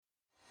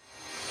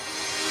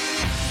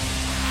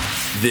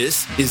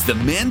This is the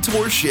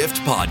Mentor Shift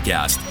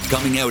podcast,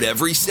 coming out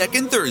every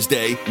second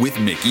Thursday with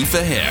Mickey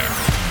Faher.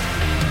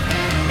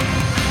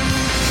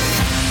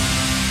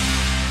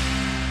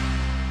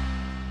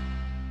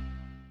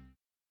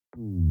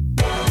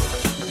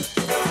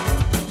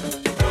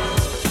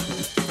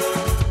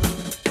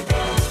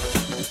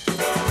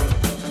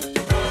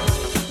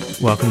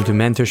 Welcome to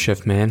Mentor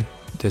Shift, man.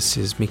 This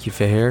is Mickey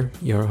Faher,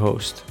 your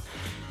host.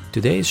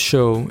 Today's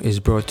show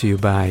is brought to you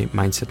by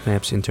Mindset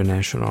Maps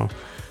International.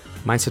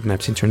 Mindset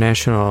Maps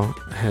International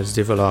has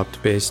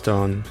developed, based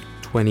on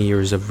 20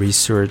 years of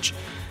research,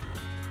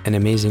 an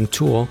amazing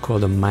tool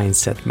called a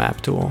Mindset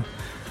Map tool.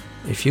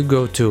 If you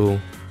go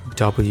to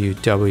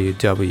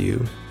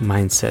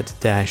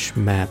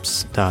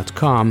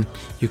www.mindset-maps.com,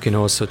 you can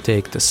also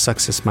take the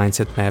Success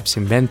Mindset Maps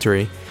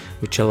inventory,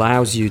 which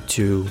allows you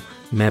to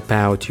map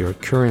out your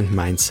current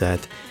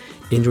mindset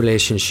in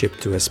relationship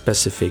to a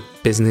specific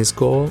business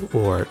goal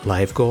or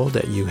life goal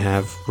that you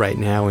have right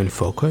now in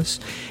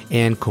focus,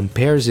 and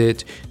compares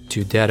it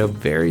to that of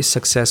very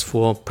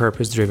successful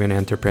purpose-driven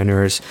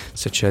entrepreneurs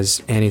such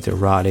as Anita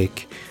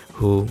Roddick,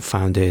 who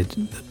founded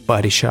the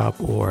Body Shop,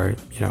 or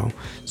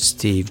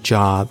Steve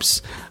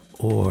Jobs,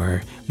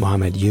 or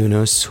Muhammad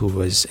Yunus, who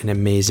was an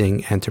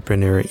amazing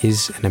entrepreneur,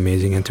 is an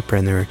amazing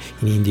entrepreneur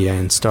in India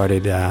and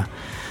started the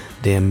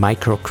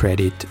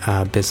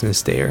microcredit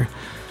business there.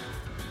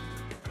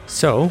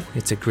 So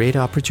it's a great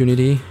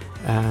opportunity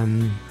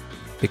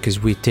because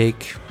we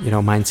take,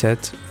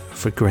 mindset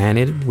for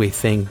granted. We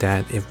think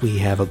that if we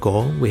have a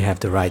goal, we have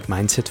the right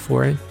mindset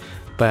for it.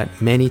 But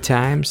many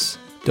times,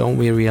 don't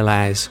we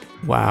realize,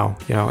 wow,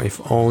 if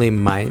only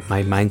my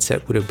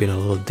mindset would have been a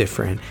little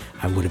different,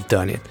 I would have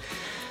done it.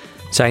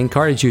 So I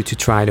encourage you to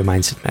try the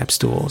Mindset Maps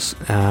tools.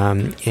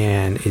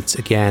 And it's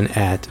again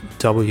at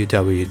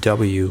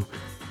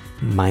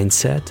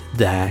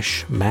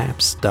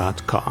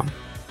www.mindset-maps.com.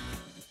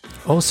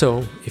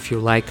 Also, if you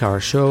like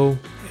our show,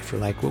 if you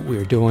like what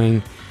we're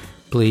doing,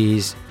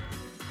 please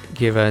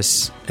give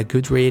us a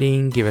good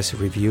rating, give us a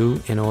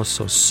review, and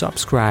also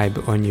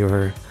subscribe on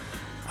your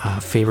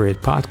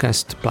favorite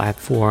podcast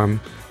platform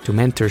to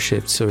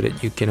Mentorship so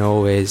that you can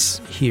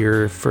always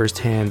hear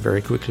firsthand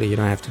very quickly. You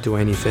don't have to do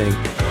anything.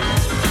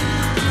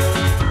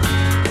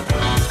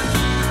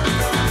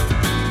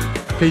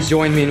 Please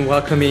join me in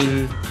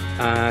welcoming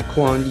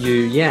Kwong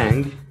Yue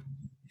Yang.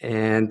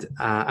 And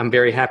I'm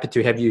very happy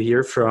to have you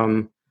here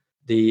from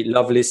the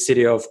lovely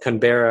city of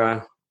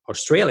Canberra,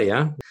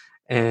 Australia.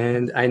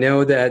 And I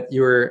know that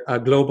you're a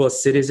global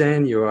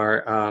citizen. You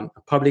are a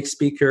public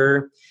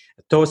speaker,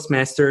 a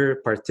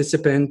Toastmaster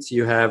participant.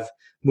 You have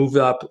moved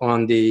up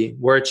on the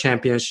World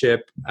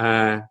Championship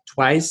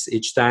twice,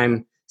 each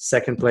time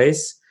second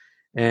place.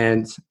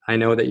 And I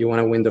know that you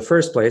want to win the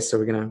first place, so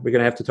we're gonna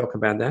have to talk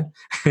about that.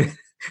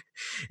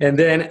 And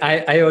then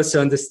I also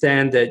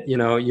understand that,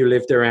 you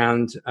lived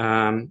around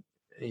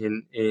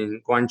in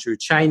Guangzhou,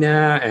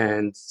 China,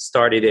 and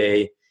started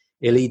a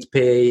elite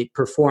pay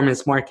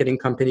performance marketing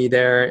company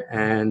there.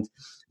 And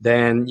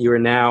then you're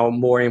now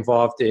more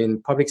involved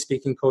in public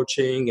speaking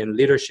coaching and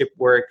leadership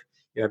work.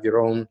 You have your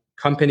own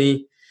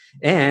company.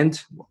 And,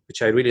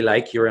 which I really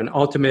like, you're an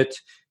ultimate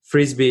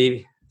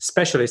Frisbee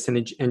specialist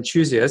and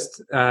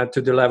enthusiast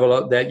to the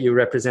level that you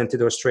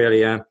represented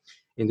Australia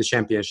in the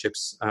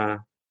championships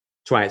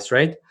twice,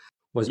 right?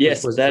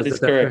 Yes, that is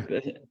correct.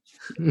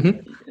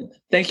 Mm-hmm.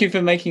 Thank you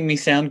for making me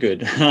sound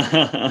good.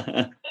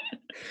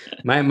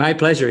 My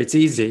pleasure. It's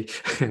easy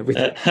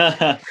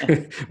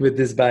with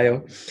this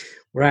bio.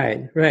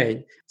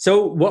 Right.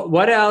 So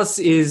what else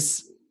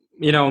is,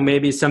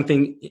 maybe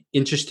something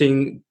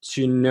interesting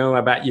to know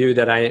about you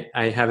that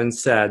I haven't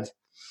said?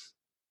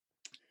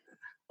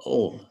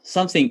 Oh,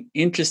 something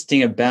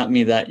interesting about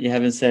me that you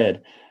haven't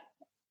said.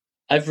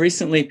 I've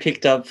recently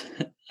picked up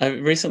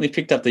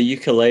the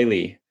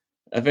ukulele.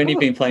 I've only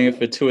been playing it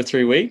for 2 or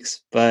 3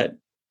 weeks, but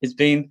it's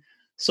been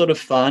sort of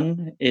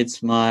fun.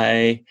 It's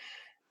my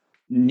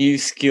new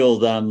skill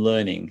that I'm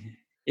learning.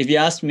 If you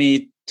asked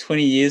me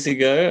 20 years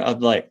ago, I'm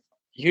like,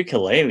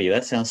 ukulele,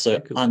 that sounds so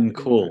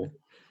uncool.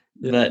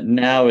 Yeah. But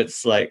now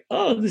it's like,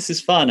 oh, this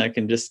is fun. I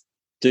can just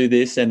do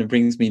this and it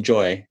brings me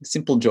joy,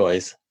 simple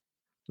joys.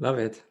 Love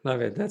it.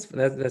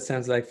 That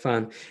sounds like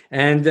fun.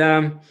 And,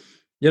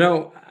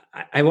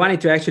 I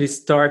wanted to actually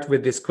start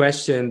with this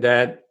question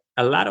that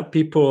a lot of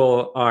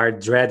people are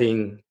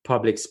dreading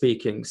public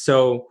speaking.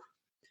 So,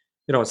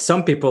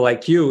 some people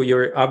like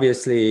you're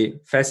obviously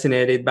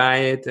fascinated by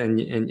it and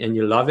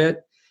you love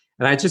it.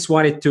 And I just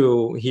wanted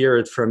to hear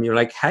it from you.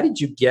 Like, how did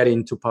you get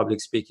into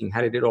public speaking?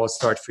 How did it all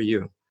start for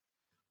you?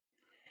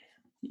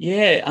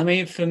 Yeah, I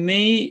mean, for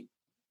me,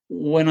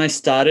 when I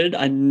started,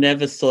 I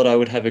never thought I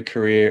would have a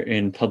career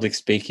in public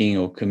speaking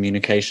or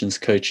communications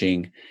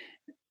coaching.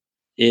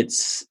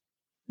 It's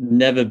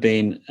never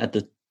been at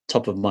the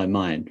top of my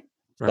mind.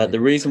 Right. But the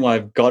reason why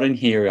I've gotten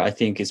here, I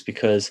think, is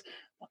because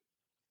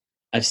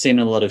I've seen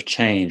a lot of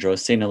change, or I've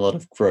seen a lot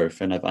of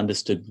growth, and I've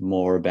understood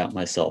more about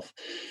myself.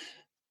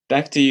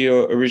 Back to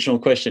your original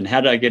question, how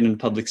did I get into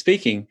public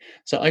speaking?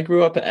 So I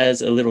grew up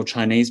as a little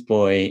Chinese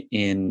boy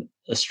in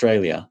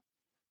Australia,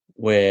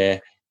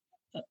 where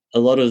a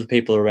lot of the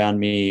people around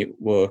me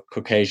were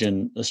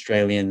Caucasian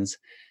Australians,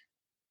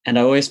 and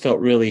I always felt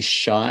really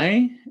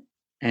shy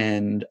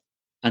and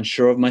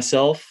unsure of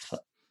myself.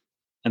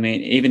 I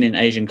mean, even in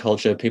Asian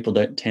culture, people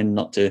don't tend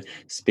not to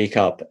speak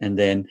up. And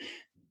then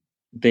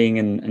being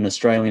in an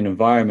Australian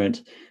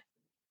environment,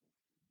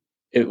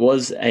 it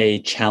was a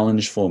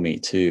challenge for me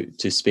to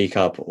speak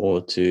up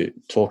or to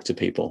talk to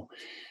people.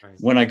 Right.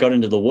 When I got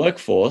into the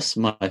workforce,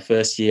 my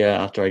first year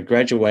after I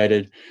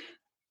graduated,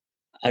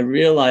 I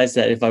realized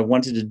that if I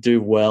wanted to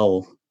do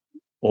well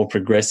or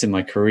progress in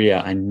my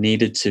career, I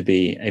needed to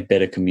be a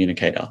better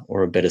communicator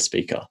or a better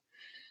speaker.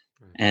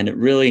 Right. And it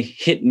really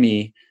hit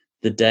me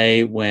the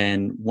day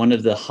when one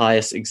of the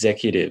highest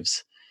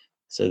executives,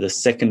 so the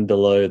second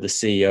below the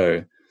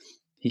CEO,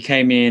 he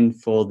came in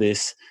for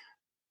this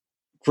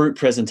group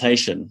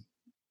presentation.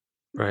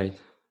 Right.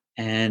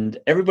 And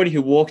everybody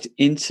who walked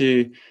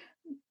into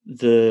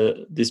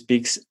this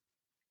big,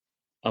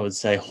 I would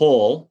say,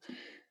 hall,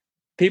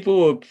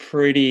 people were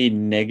pretty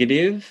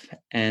negative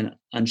and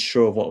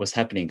unsure of what was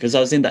happening, because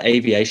I was in the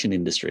aviation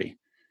industry.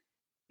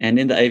 And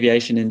in the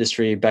aviation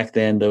industry back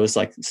then, there was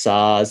like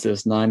SARS, there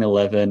was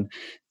 9/11,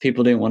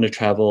 people didn't want to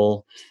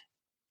travel,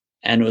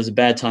 and it was a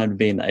bad time to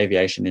be in the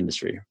aviation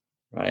industry,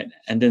 right?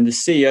 And then the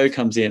CEO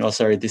comes in,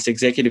 this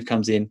executive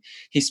comes in,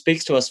 he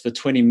speaks to us for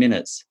 20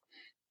 minutes.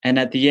 And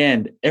at the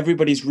end,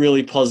 everybody's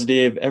really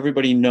positive.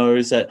 Everybody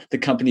knows that the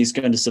company is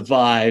going to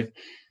survive.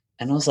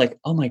 And I was like,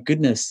 oh my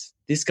goodness,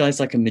 this guy's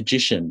like a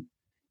magician.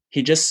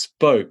 He just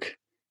spoke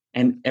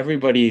and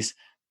everybody's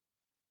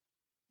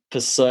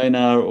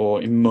persona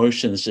or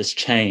emotions just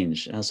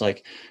changed. And I was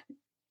like,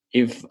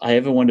 if I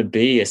ever want to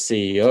be a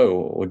CEO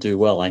or do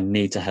well, I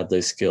need to have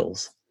those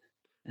skills.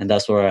 And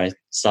that's where I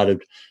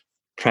started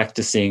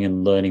practicing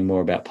and learning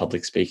more about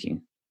public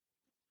speaking.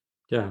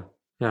 Yeah,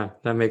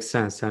 that makes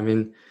sense. I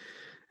mean,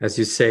 as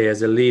you say,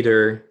 as a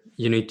leader,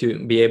 you need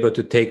to be able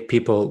to take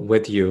people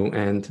with you.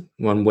 And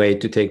one way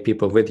to take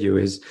people with you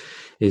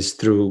is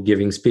through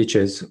giving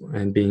speeches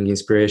and being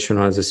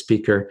inspirational as a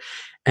speaker.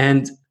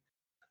 And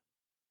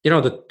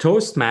the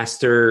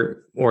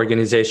Toastmaster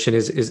organization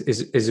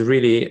is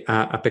really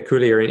a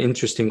peculiar and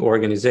interesting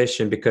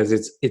organization, because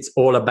it's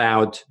all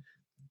about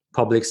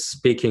public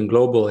speaking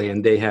globally,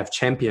 and they have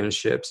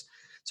championships.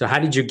 So how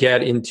did you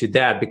get into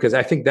that? Because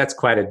I think that's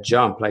quite a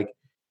jump. Like,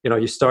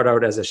 you start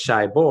out as a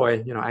shy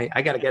boy,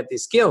 I got to get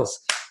these skills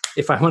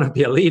if I want to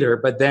be a leader,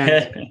 but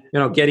then,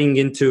 getting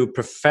into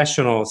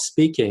professional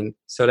speaking.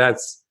 So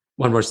that's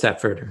one more step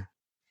further.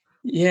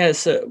 Yeah.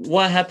 So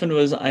what happened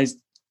was I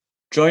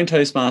joined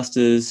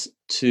Toastmasters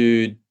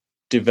to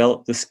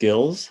develop the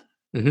skills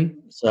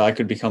so I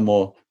could become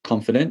more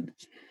confident.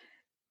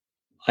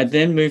 I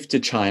then moved to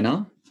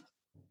China.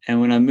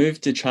 And when I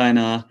moved to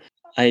China,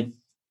 I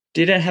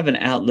didn't have an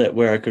outlet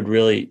where I could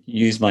really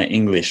use my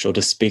English or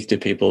to speak to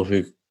people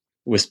who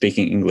were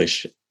speaking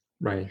English.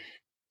 Right.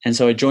 And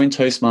so I joined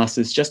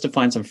Toastmasters just to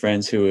find some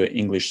friends who were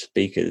English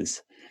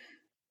speakers,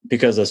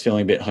 because I was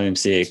feeling a bit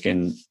homesick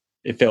and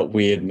it felt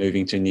weird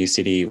moving to a new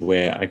city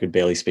where I could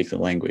barely speak the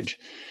language.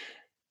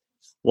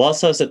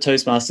 Whilst I was at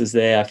Toastmasters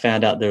there, I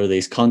found out there were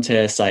these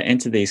contests. I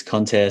entered these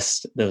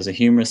contests. There was a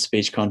humorous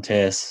speech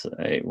contest,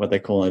 what they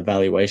call an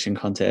evaluation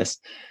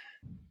contest.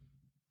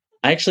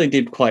 I actually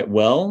did quite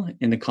well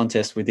in the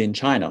contest within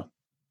China.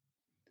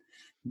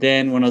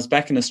 Then when I was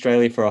back in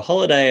Australia for a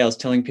holiday, I was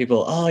telling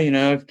people,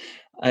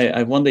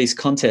 I won these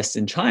contests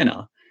in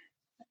China.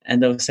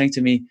 And they were saying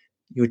to me,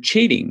 you're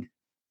cheating.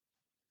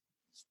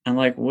 I'm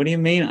like, what do you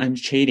mean I'm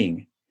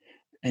cheating?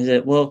 And they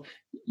said, well,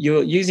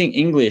 you're using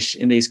English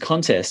in these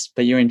contests,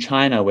 but you're in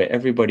China where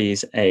everybody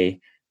is a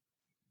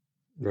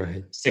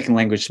second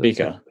language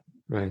speaker.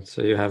 Right.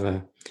 So you have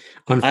an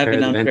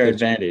unfair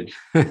advantage.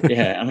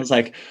 Yeah. And I was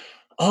like,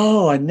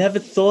 oh, I never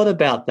thought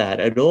about that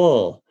at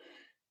all.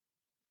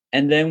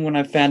 And then when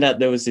I found out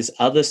there was this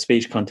other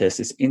speech contest,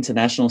 this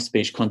international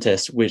speech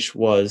contest, which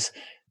was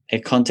a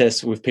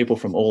contest with people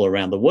from all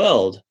around the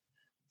world,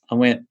 I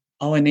went,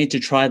 oh, I need to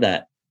try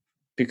that,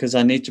 because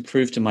I need to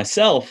prove to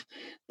myself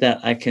that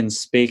I can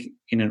speak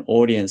in an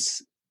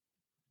audience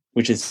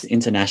which is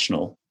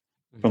international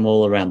from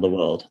all around the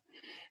world.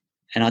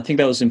 And I think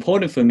that was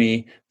important for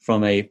me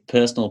from a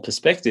personal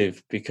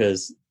perspective,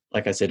 because,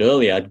 like I said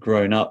earlier, I'd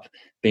grown up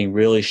being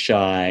really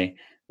shy,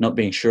 not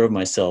being sure of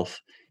myself.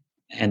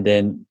 And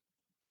then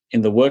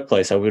in the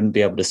workplace, I wouldn't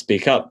be able to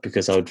speak up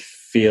because I would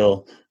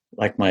feel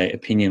like my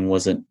opinion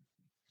wasn't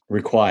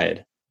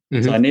required.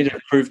 So I needed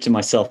to prove to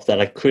myself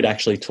that I could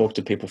actually talk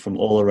to people from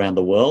all around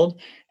the world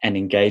and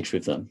engage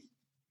with them.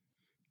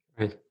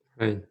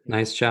 Right.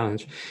 Nice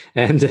challenge.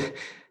 And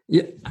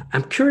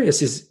I'm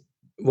curious, is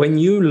when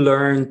you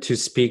learn to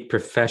speak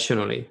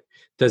professionally,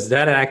 does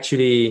that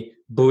actually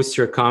boost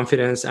your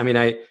confidence? I mean,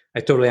 I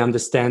totally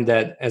understand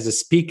that as a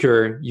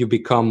speaker, you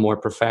become more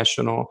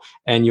professional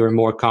and you're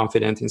more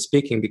confident in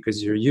speaking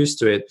because you're used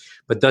to it.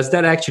 But does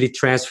that actually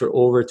transfer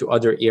over to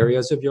other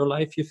areas of your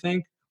life, you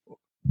think?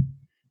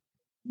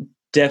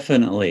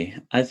 Definitely.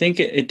 I think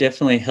it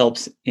definitely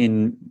helps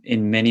in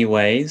many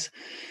ways.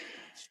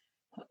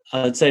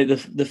 I'd say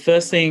the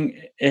first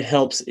thing it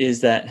helps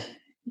is that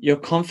you're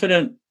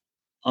confident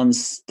on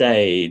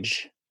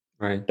stage.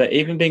 Right. But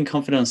even being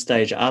confident on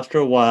stage, after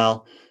a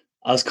while,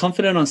 I was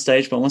confident on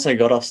stage, but once I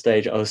got off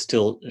stage, I was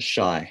still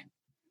shy.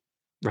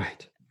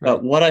 Right.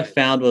 But what I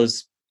found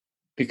was,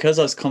 because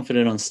I was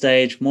confident on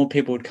stage, more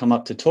people would come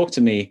up to talk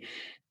to me,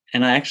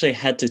 and I actually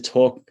had to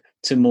talk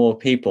to more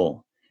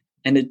people.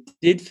 And it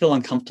did feel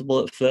uncomfortable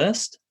at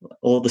first,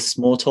 all the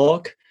small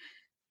talk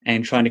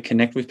and trying to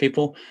connect with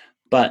people.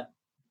 But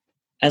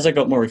as I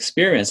got more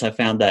experience, I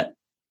found that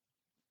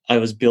I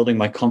was building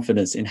my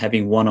confidence in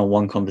having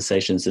one-on-one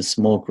conversations and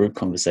small group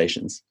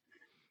conversations.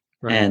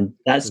 Right. And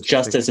that's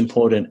just as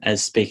important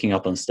as speaking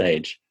up on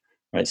stage,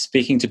 right?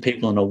 Speaking to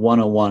people in a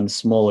one-on-one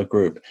smaller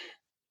group,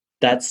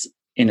 that's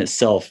in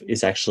itself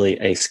is actually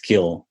a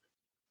skill,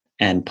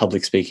 and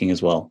public speaking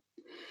as well.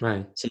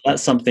 Right. So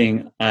that's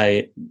something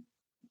I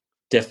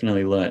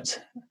definitely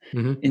learnt.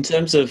 Mm-hmm. In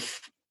terms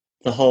of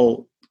the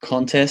whole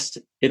contest,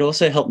 it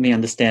also helped me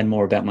understand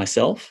more about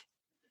myself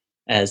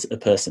as a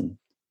person.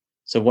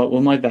 So what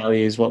were my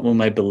values, what were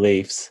my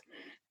beliefs,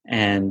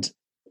 and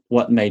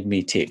what made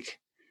me tick?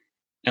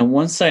 And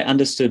once I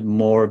understood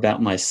more about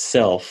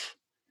myself,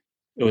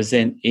 it was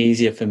then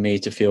easier for me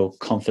to feel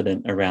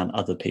confident around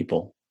other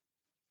people.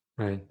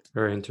 Right.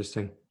 Very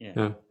interesting.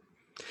 Yeah.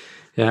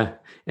 Yeah.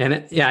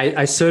 And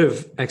I sort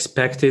of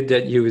expected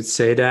that you would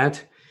say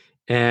that.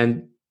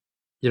 And,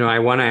 I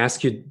want to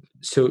ask you,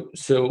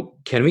 so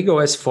can we go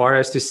as far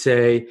as to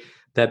say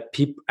that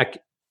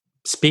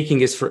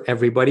speaking is for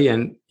everybody,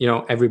 and,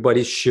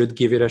 everybody should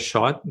give it a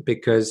shot,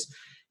 because,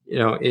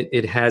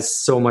 it has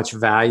so much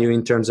value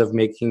in terms of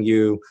making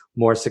you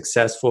more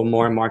successful,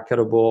 more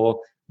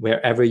marketable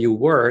wherever you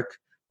work.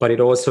 But it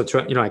also,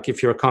 like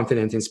if you're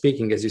confident in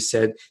speaking, as you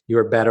said,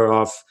 you're better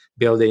off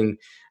building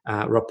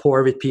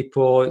rapport with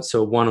people.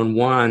 So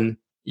one-on-one,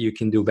 you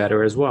can do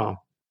better as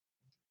well.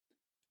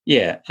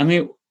 Yeah. I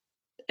mean,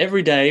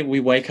 every day we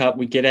wake up,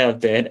 we get out of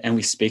bed and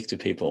we speak to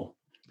people.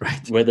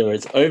 Right. Whether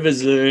it's over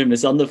Zoom,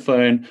 it's on the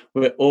phone,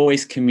 we're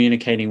always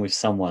communicating with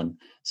someone.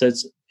 So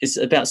it's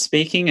about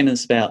speaking and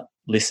it's about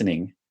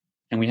listening.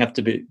 And we have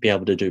to be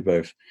able to do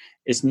both.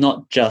 It's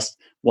not just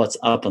what's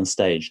up on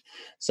stage.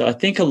 So I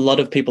think a lot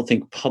of people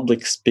think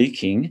public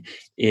speaking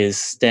is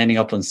standing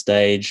up on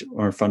stage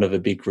or in front of a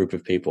big group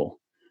of people.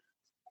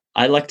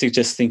 I like to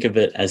just think of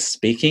it as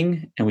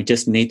speaking, and we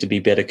just need to be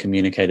better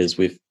communicators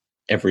with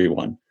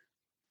everyone.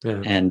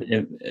 Yeah. And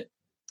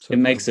it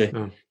makes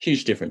a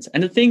huge difference.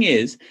 And the thing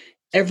is,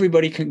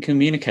 everybody can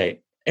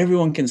communicate.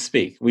 Everyone can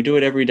speak. We do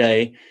it every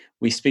day.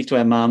 We speak to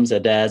our mums, our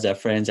dads, our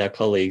friends, our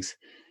colleagues.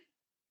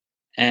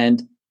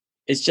 And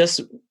it's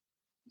just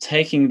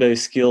taking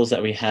those skills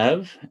that we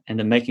have and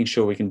then making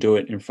sure we can do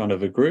it in front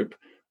of a group,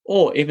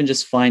 or even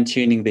just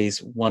fine-tuning these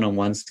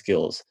one-on-one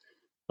skills.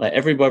 Like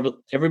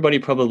everybody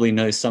probably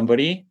knows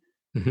somebody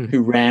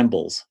who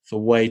rambles for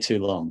way too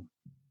long,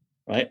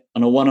 right?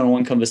 On a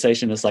one-on-one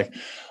conversation, it's like,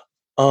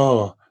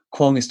 oh,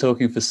 Kwong is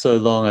talking for so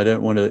long, I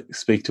don't want to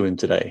speak to him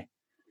today.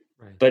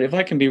 Right. But if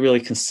I can be really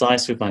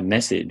concise with my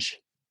message,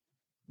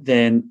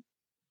 then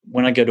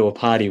when I go to a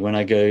party, when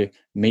I go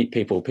meet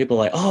people, people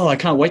are like, oh, I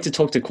can't wait to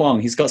talk to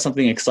Kwong. He's got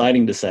something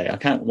exciting to say. I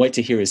can't wait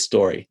to hear his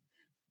story.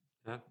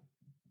 Yeah.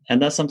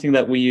 And that's something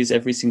that we use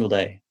every single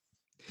day.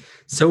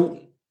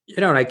 So,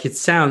 like it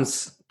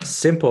sounds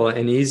simple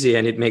and easy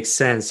and it makes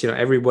sense.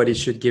 Everybody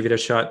should give it a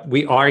shot.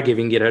 We are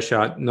giving it a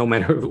shot, no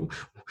matter,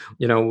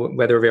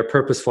 whether we're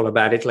purposeful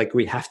about it. Like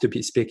we have to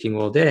be speaking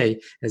all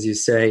day, as you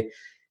say.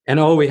 And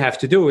all we have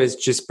to do is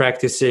just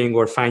practicing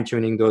or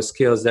fine-tuning those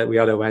skills that we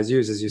otherwise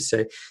use, as you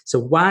say. So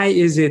why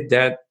is it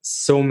that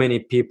so many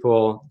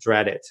people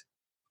dread it?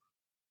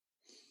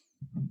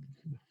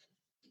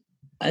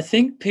 I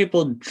think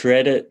people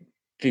dread it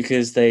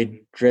because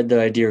they dread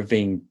the idea of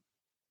being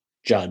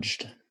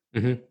judged.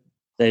 Mm-hmm.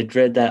 They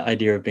dread that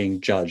idea of being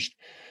judged.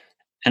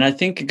 And I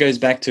think it goes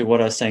back to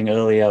what I was saying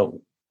earlier.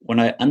 When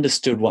I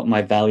understood what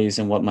my values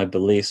and what my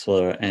beliefs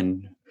were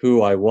and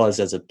who I was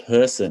as a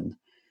person,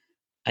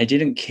 I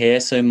didn't care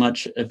so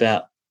much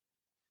about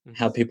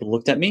how people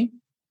looked at me.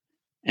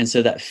 And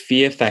so that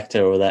fear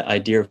factor or that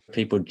idea of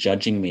people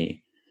judging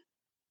me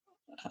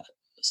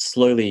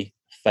slowly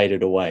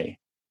faded away.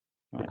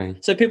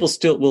 Right? So people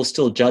will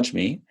still judge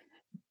me,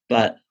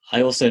 but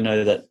I also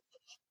know that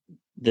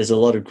there's a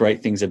lot of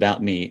great things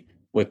about me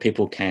where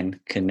people can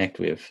connect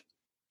with.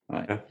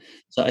 Right. Yeah.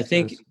 So I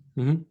think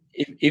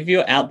if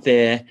you're out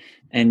there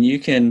and you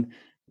can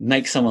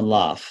make someone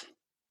laugh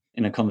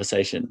in a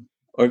conversation,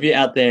 or if you're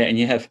out there and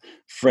you have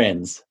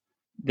friends,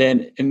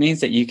 then it means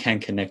that you can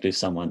connect with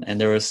someone. And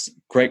there are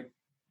great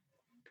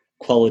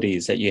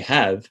qualities that you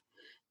have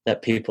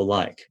that people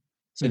like.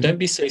 So don't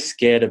be so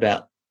scared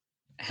about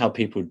how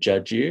people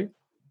judge you.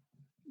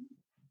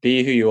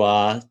 Be who you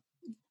are,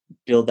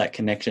 build that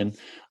connection.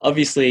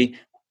 Obviously,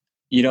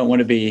 you don't want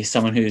to be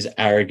someone who's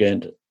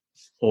arrogant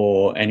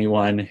or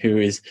anyone who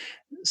is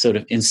sort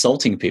of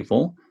insulting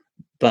people,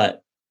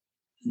 but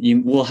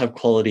you will have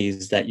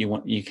qualities that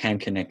you can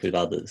connect with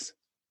others.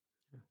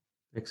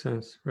 Makes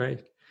sense,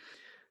 right?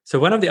 So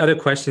one of the other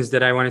questions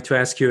that I wanted to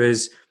ask you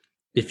is,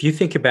 if you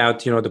think about,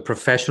 the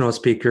professional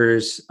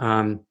speakers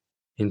in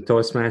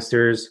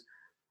Toastmasters,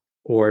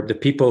 or the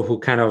people who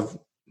kind of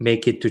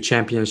make it to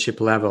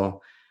championship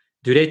level,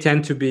 do they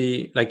tend to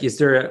be like, is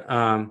there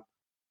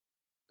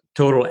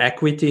total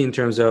equity in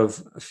terms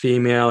of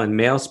female and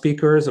male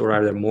speakers, or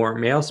are there more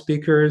male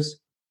speakers?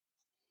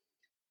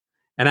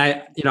 And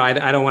I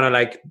don't want to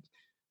like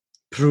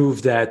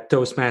prove that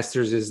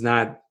Toastmasters is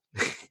not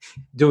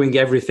doing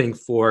everything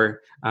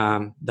for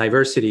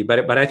diversity,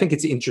 but I think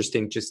it's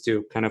interesting just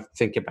to kind of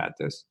think about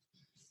this.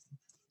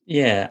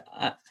 Yeah,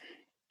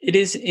 it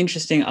is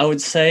interesting. I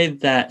would say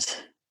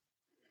that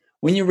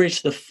when you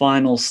reach the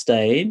final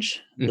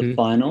stage, the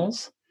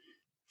finals,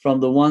 from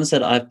the ones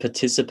that I've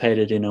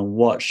participated in and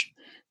watched,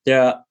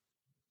 there are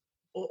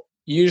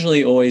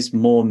usually always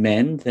more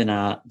men than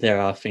there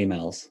are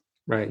females.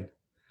 Right.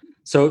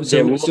 So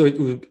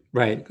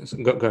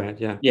right. Go ahead.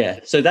 Yeah. Yeah.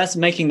 So that's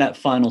making that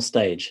final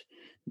stage.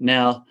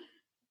 Now,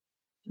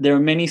 there are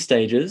many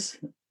stages.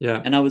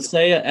 Yeah. And I would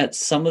say at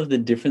some of the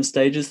different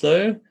stages,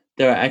 though,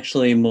 there are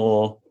actually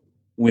more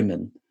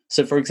women.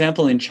 So, for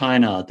example, in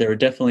China,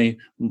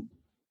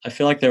 I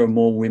feel like there are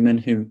more women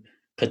who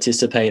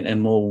participate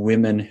and more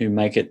women who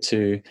make it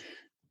to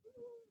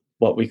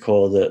what we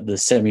call the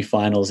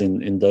semifinals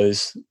in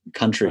those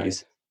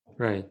countries.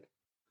 Right.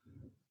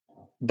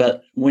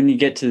 But when you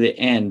get to the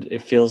end,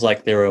 it feels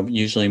like there are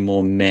usually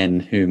more men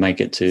who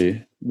make it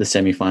to the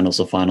semifinals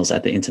or finals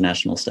at the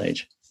international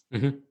stage.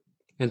 Mm-hmm.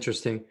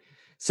 Interesting.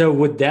 So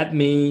would that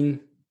mean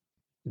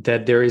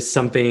that there is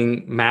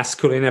something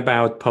masculine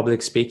about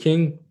public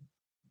speaking,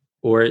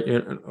 or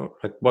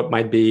like what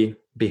might be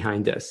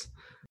behind this?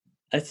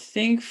 I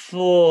think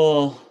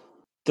for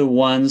the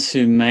ones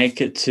who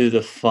make it to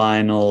the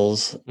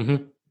finals,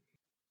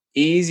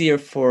 easier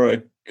for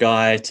a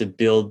guy to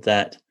build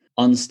that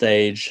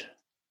onstage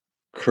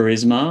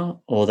charisma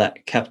or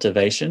that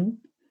captivation.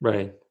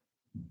 Right.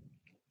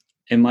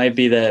 It might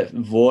be their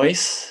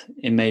voice,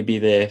 it may be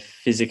their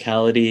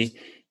physicality,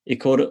 it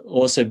could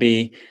also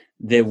be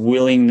their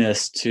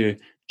willingness to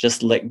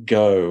just let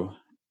go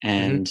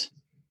and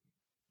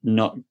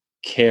not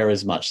care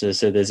as much.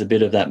 So there's a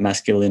bit of that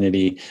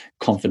masculinity,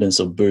 confidence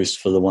or boost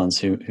for the ones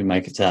who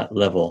make it to that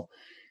level.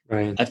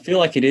 Right. I feel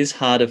like it is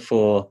harder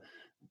for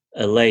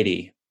a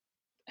lady.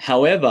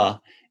 However,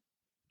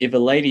 if a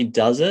lady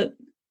does it,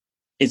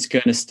 it's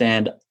going to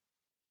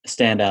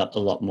stand out a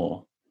lot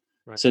more.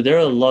 Right. So there are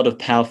a lot of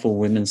powerful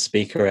women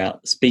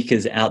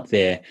speakers out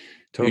there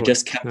who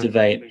just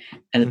captivate,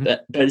 and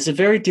but it's a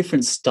very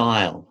different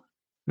style.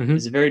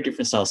 It's a very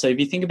different style. So if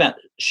you think about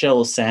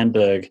Sheryl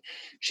Sandberg,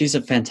 she's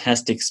a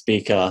fantastic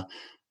speaker,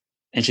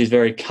 and she's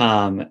very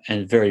calm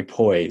and very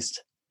poised.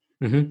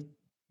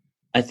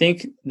 I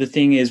think the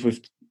thing is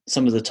with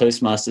some of the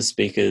Toastmaster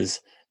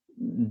speakers,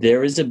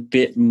 there is a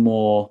bit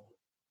more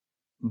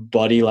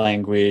body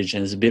language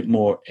and is a bit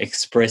more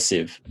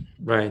expressive.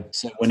 Right.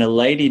 So when a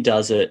lady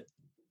does it,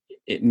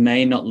 it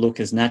may not look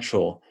as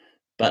natural,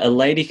 but a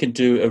lady could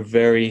do a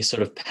very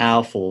sort of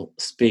powerful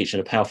speech and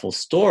a powerful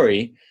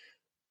story,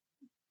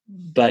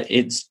 but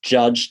it's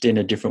judged in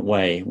a different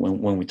way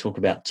when we talk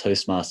about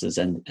Toastmasters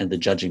and the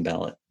judging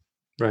ballot.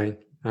 Right.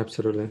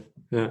 Absolutely.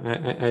 Yeah,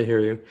 I hear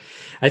you.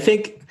 I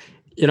think,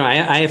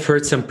 I have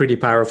heard some pretty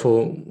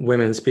powerful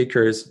women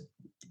speakers,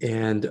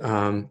 and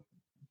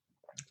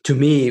to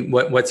me,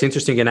 what's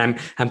interesting, and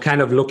I'm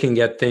kind of looking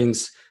at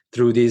things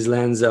through these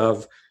lens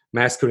of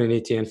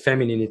masculinity and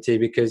femininity,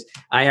 because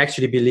I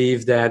actually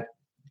believe that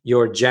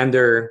your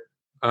gender,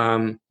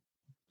 so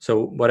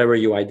whatever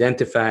you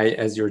identify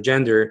as your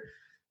gender,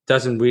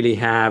 doesn't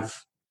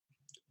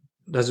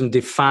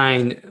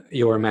define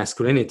your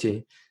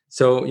masculinity.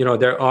 So,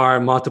 there are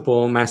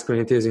multiple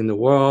masculinities in the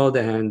world,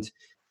 and,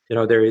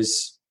 there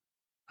is,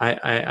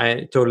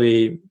 I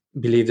totally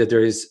believe that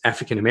there is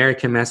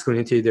African-American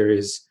masculinity, there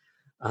is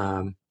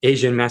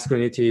Asian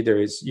masculinity, there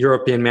is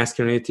European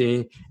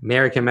masculinity,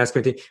 American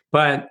masculinity.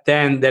 But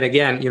then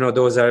again,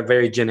 those are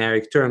very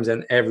generic terms,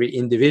 and every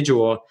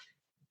individual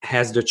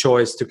has the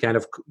choice to kind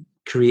of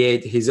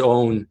create his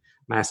own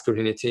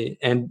masculinity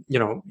and,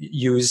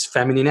 use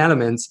feminine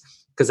elements.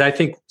 Because I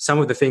think some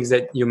of the things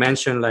that you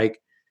mentioned,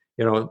 like,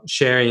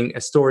 sharing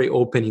a story,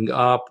 opening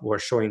up, or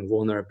showing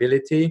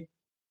vulnerability,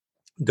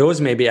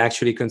 those may be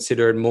actually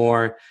considered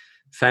more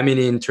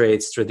feminine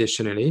traits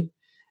traditionally.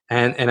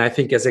 And I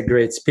think as a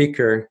great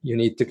speaker, you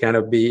need to kind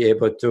of be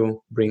able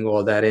to bring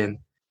all that in.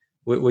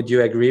 Would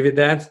you agree with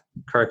that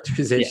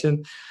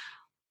characterization?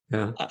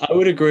 Yeah. I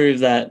would agree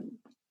with that.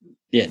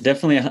 Yeah,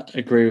 definitely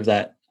agree with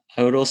that.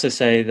 I would also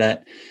say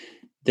that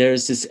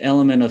there's this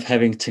element of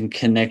having to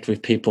connect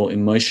with people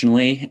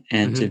emotionally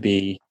and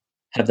to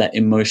have that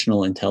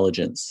emotional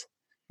intelligence.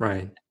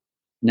 Right.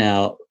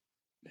 Now,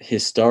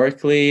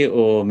 historically,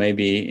 or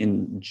maybe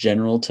in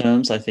general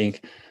terms, I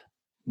think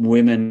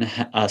women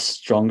are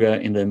stronger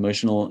in the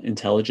emotional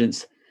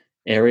intelligence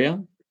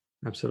area.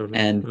 Absolutely.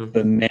 And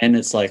for men,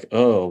 it's like,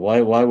 oh, why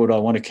would I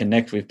want to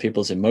connect with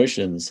people's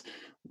emotions?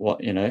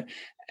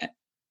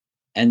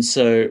 And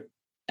so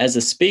as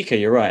a speaker,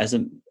 you're right,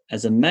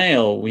 as a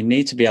male, we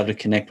need to be able to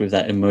connect with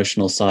that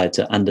emotional side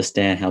to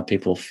understand how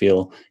people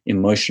feel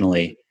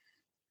emotionally.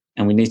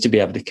 And we need to be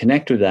able to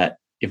connect with that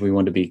if we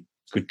want to be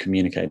good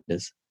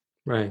communicators.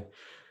 Right.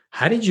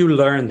 How did you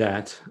learn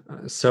that?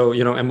 So,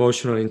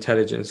 emotional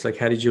intelligence, like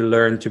how did you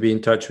learn to be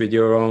in touch with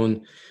your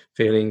own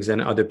feelings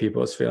and other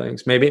people's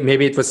feelings?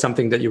 Maybe it was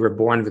something that you were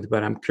born with,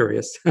 but I'm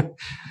curious.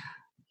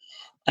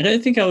 I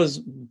don't think I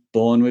was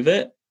born with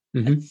it.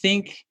 Mm-hmm. I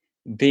think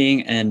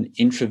being an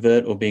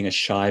introvert or being a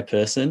shy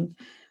person,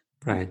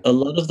 Right. a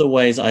lot of the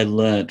ways I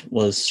learned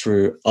was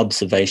through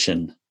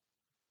observation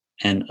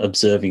and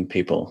observing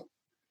people.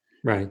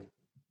 Right.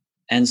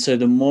 And so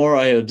the more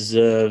I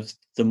observed,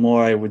 the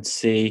more I would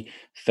see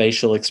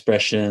facial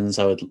expressions,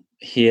 I would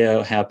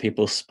hear how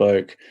people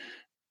spoke,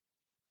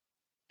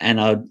 and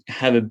I would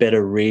have a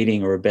better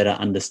reading or a better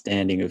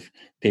understanding of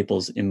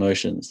people's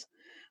emotions.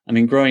 I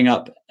mean, growing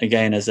up,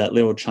 again, as that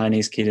little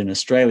Chinese kid in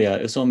Australia,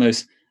 it was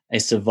almost a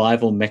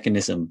survival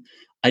mechanism.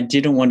 I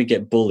didn't want to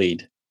get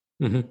bullied.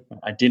 Mm-hmm.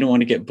 I didn't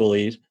want to get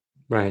bullied.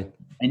 Right.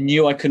 I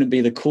knew I couldn't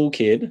be the cool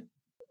kid,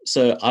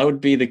 so I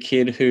would be the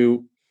kid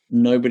who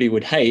nobody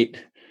would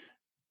hate.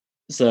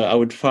 So I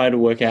would try to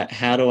work out,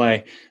 how do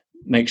I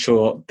make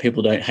sure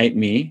people don't hate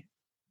me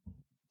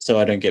so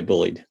I don't get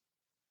bullied,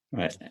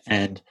 right?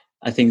 And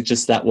I think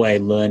just that way,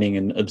 learning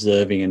and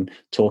observing and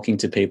talking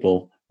to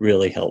people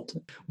really helped.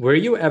 Were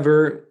you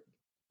ever,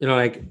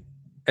 like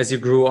as you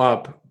grew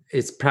up,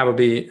 it's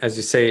probably, as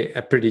you say,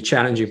 a pretty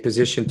challenging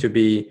position to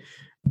be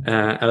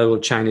a little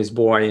Chinese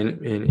boy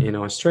in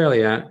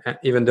Australia,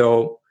 even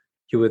though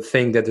you would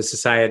think that the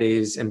society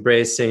is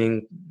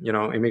embracing,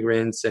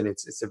 immigrants, and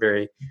it's a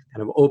very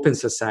kind of open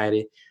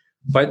society,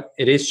 but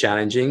it is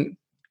challenging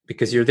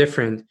because you're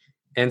different.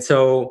 And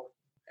so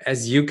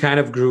as you kind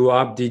of grew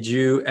up, did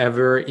you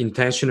ever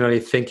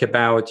intentionally think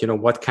about,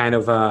 what kind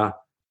of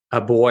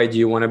a boy do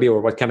you want to be, or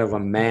what kind of a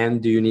man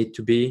do you need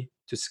to be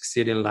to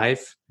succeed in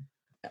life?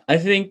 I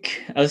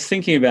think I was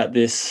thinking about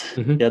this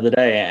the other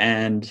day,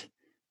 and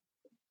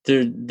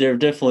there are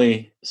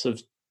definitely sort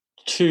of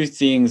two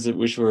things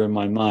which were in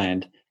my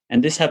mind.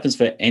 And this happens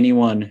for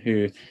anyone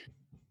who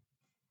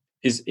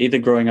is either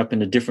growing up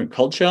in a different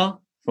culture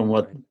from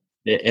what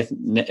they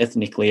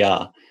ethnically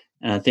are.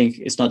 And I think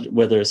it's not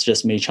whether it's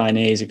just me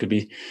Chinese, it could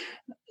be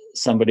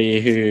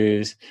somebody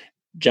who's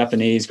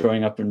Japanese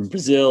growing up in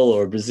Brazil,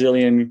 or a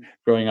Brazilian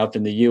growing up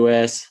in the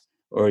US,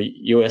 or a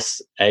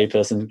USA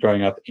person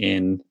growing up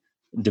in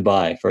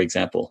Dubai, for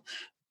example.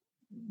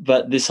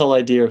 But this whole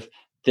idea of,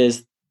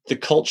 there's the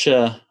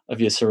culture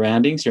of your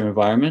surroundings, your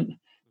environment,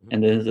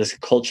 and then there's the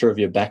culture of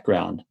your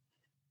background.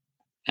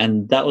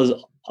 And that was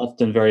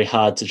often very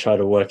hard to try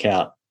to work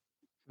out,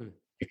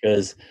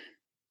 because,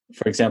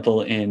 for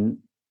example, in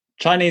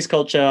Chinese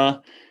culture,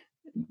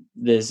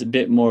 there's a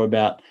bit more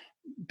about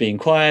being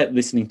quiet,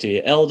 listening to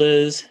your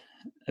elders,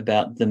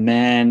 about the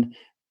man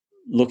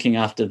looking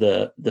after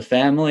the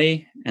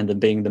family and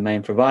being the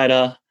main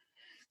provider.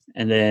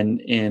 And then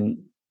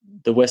in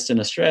the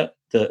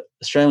the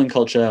Australian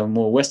culture,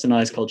 more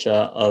westernized culture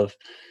of,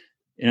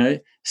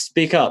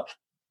 speak up.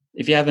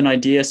 If you have an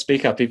idea,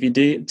 speak up. If you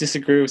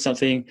disagree with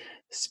something,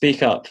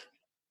 speak up.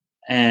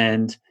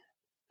 And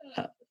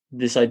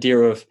this idea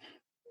of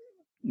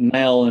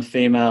male and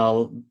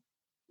female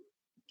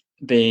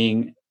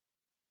being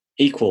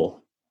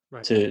equal,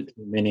 right, to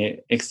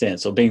many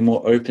extents, or being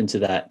more open to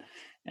that.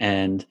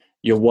 And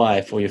your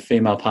wife or your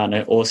female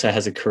partner also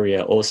has a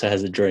career, also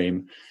has a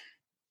dream.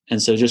 And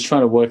so just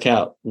trying to work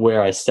out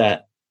where I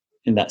sat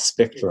in that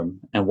spectrum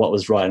and what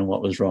was right and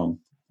what was wrong.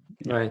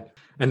 Right.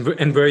 And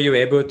were you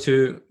able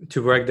to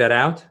work that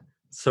out?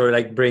 So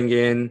like bring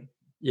in,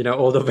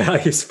 all the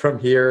values from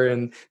here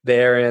and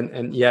there,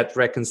 and yet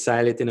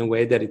reconcile it in a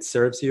way that it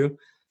serves you?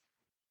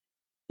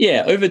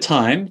 Yeah, over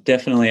time,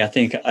 definitely. I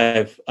think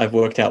I've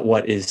worked out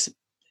what is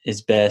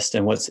best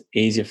and what's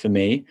easier for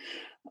me.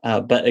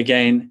 But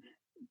again,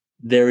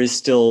 there is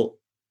still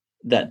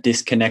that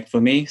disconnect for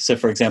me. So,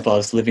 for example, I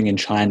was living in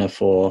China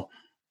for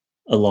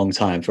a long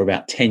time, for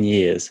about 10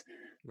 years.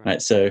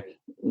 Right. So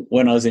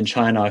when I was in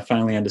China, I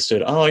finally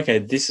understood, okay,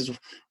 this is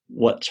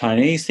what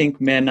Chinese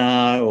think men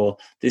are, or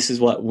this is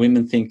what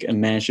women think a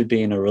man should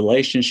be in a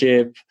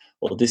relationship,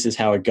 or this is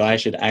how a guy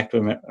should act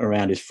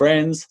around his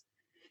friends.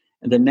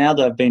 And then now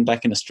that I've been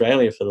back in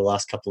Australia for the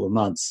last couple of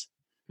months,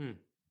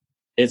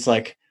 it's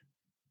like,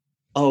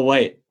 oh,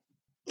 wait,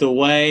 the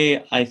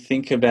way I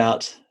think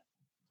about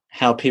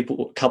how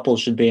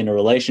couples should be in a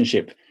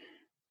relationship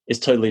is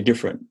totally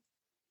different.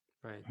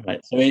 Right.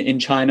 So in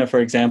China, for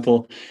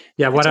example,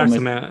 what are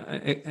some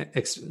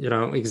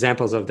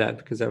examples of that?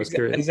 Because I was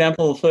curious.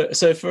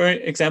 For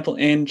example,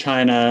 in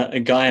China, a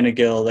guy and a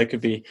girl, they could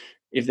be,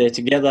 if they're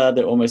together,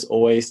 they're almost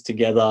always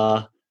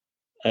together.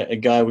 A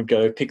guy would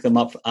go pick them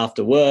up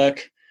after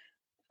work.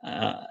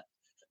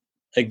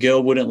 A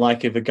girl wouldn't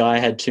like if a guy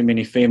had too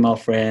many female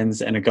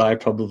friends, and a guy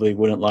probably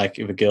wouldn't like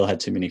if a girl had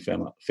too many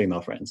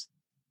female friends.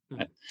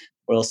 Right?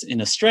 Whereas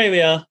in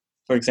Australia,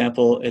 for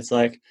example, it's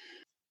like,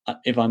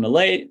 if I'm a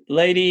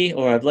lady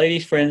or I have lady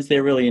friends,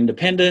 they're really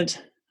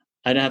independent.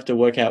 I don't have to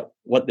work out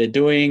what they're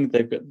doing.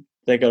 They've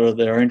They got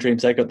their own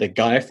dreams. They got their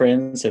guy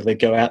friends, so they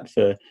go out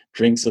for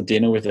drinks or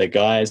dinner with their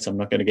guys. I'm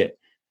not going to get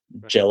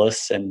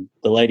jealous, and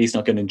the lady's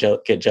not going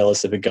to get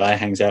jealous if a guy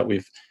hangs out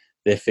with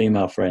their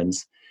female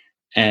friends.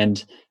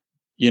 And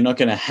you're not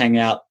going to hang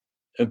out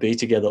and be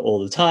together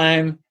all the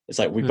time. It's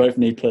like we both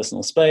need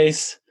personal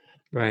space.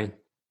 Right.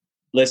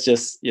 Let's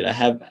just, you know,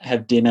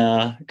 have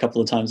dinner a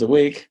couple of times a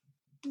week.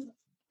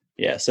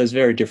 Yeah, so it's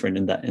very different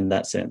in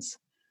that sense.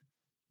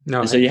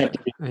 No, and so you have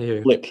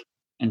to flip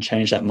and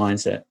change that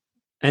mindset.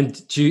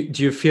 And do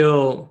you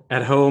feel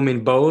at home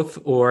in both,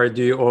 or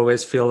do you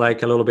always feel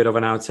like a little bit of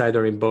an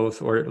outsider in both,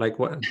 or like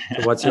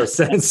what's your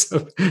sense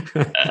of?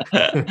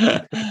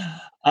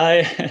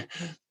 I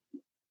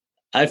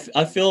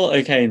feel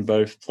okay in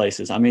both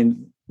places. I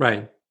mean,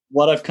 right.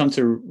 What I've come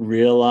to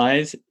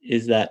realize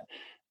is that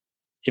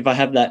if I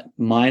have that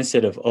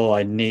mindset of, oh,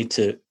 I need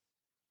to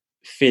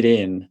fit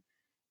in,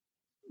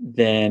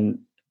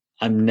 then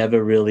I'm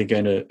never really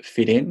going to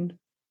fit in.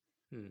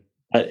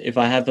 But if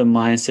I have the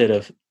mindset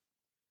of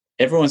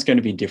everyone's going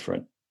to be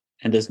different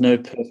and there's no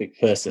perfect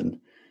person,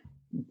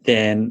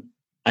 then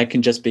I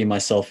can just be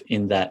myself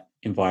in that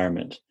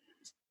environment.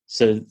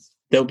 So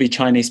there'll be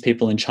Chinese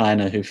people in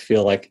China who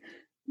feel like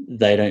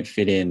they don't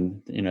fit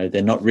in, you know,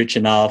 they're not rich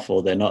enough,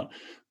 or they're not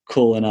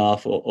cool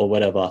enough, or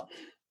whatever.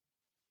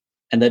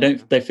 And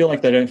they feel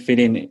like they don't fit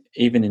in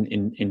even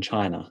in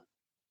China.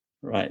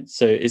 Right.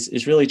 So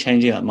it's really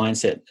changing that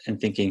mindset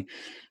and thinking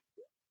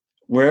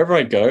wherever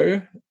I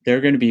go, there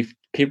are going to be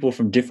people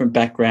from different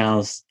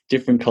backgrounds,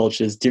 different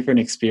cultures, different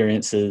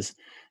experiences,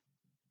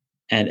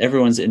 and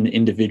everyone's an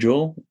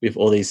individual with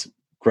all these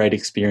great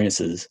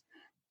experiences.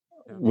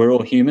 We're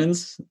all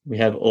humans. We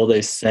have all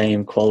those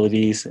same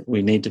qualities.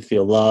 We need to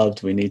feel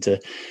loved. We need to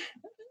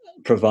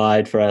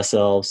provide for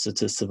ourselves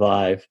to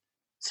survive.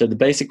 So the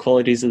basic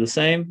qualities are the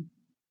same.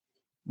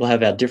 We'll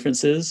have our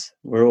differences.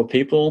 We're all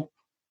people.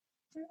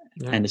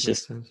 Yeah, and it's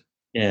just sense.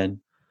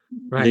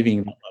 Right.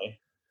 Living that way.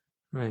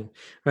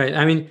 Right.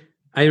 I mean,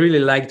 I really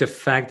like the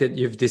fact that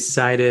you've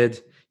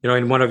decided, you know,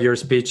 in one of your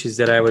speeches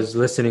that I was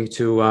listening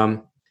to,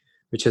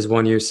 which has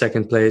won you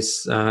second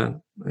place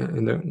in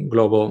the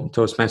global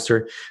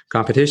Toastmaster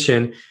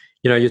competition,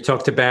 you know, you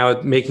talked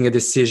about making a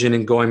decision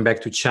and going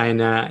back to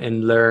China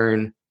and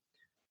learn,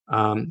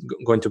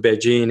 going to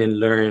Beijing and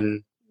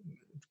learn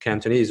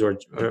Cantonese or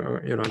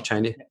you know,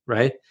 Chinese,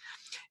 right?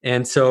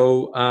 And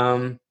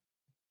so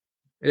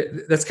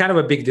that's kind of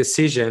a big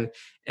decision.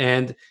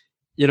 And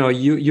you know,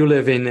 you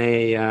live in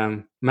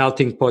a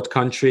melting pot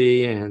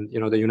country, and you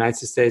know the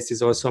United States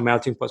is also a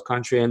melting pot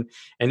country,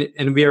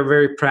 and we are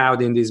very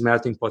proud in these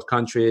melting pot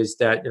countries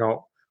that, you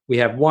know, we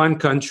have one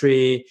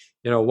country,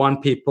 you know,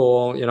 one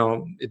people, you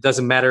know, it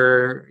doesn't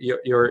matter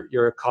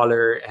your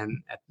color and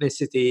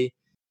ethnicity,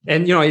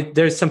 and you know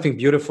there's something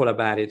beautiful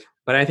about it.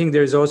 But I think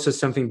there's also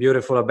something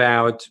beautiful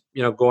about,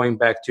 you know, going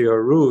back to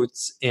your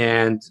roots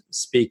and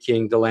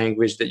speaking the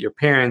language that your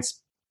parents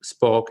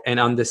spoke and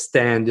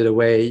understand the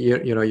way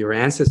you know your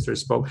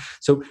ancestors spoke.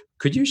 So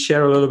could you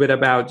share a little bit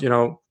about, you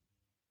know,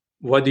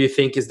 what do you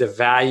think is the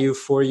value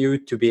for you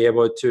to be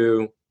able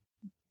to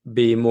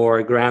be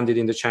more grounded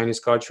in the Chinese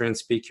culture and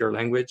speak your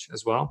language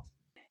as well?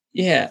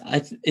 Yeah,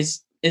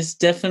 it's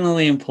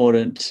definitely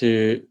important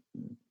to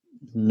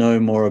know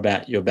more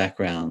about your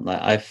background.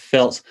 Like, I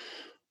felt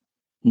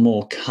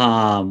more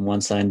calm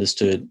once I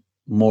understood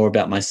more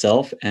about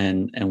myself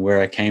and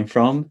where I came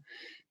from.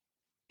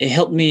 It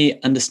helped me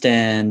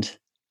understand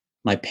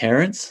my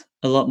parents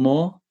a lot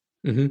more,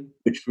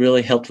 which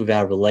really helped with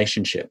our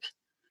relationship.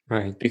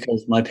 Right.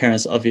 Because my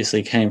parents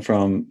obviously came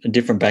from a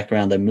different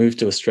background. They moved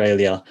to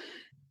Australia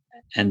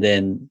and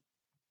then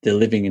they're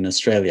living in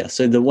Australia.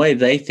 So the way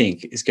they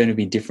think is going to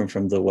be different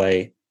from the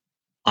way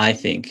I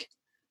think.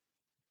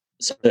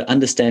 So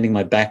understanding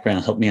my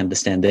background helped me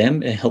understand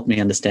them. It helped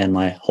me understand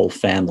my whole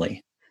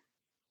family.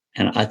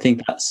 And I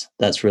think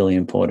that's really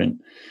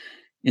important.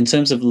 In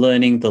terms of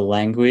learning the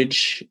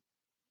language,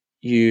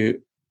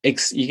 you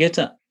get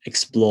to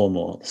explore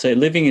more. So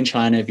living in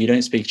China, if you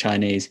don't speak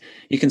Chinese,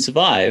 you can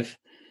survive.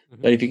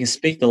 But if you can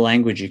speak the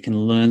language, you can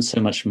learn so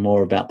much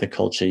more about the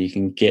culture. You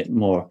can get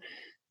more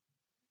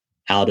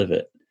out of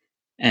it.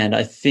 And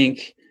I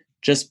think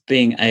just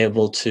being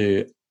able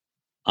to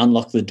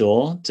unlock the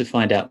door to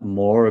find out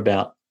more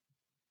about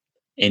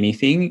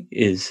anything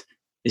is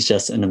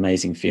just an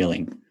amazing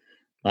feeling.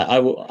 Like I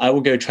will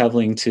go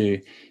traveling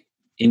to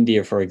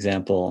India, for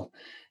example,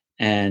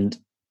 and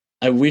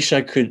I wish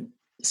I could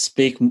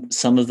speak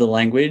some of the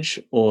language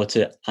or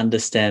to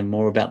understand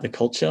more about the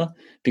culture,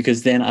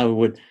 because then I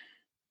would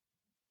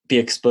be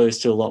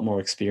exposed to a lot more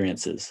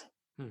experiences.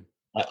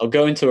 I'll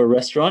go into a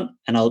restaurant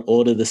and I'll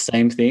order the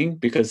same thing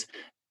because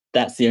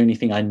that's the only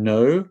thing I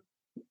know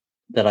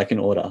that I can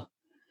order.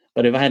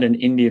 But if I had an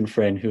Indian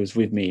friend who was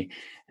with me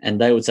and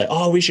they would say,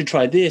 oh, we should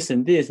try this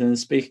and this, and then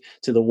speak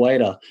to the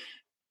waiter,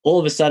 all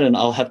of a sudden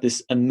I'll have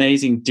this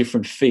amazing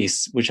different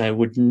feast, which I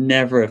would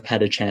never have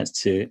had a chance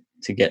to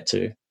get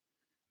to.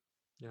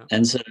 Yeah.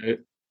 And so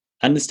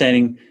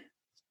understanding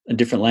a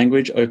different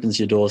language opens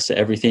your doors to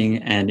everything.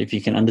 And if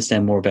you can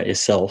understand more about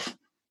yourself,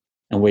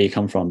 and where you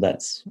come from.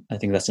 I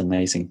think that's an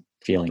amazing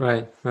feeling.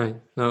 Right.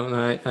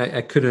 No,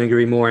 I couldn't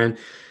agree more. And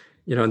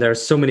there are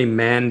so many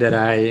men that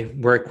I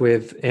work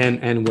with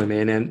and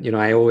women, and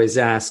I always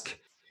ask,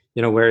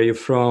 where are you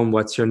from?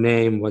 What's your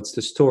name? What's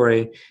the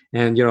story?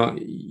 And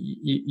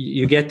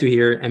you get to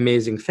hear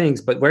amazing things,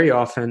 but very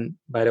often,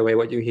 by the way,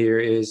 what you hear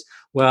is,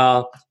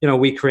 well,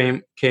 we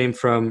came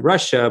from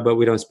Russia, but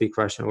we don't speak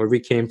Russian, or we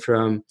came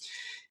from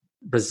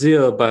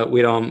Brazil, but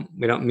we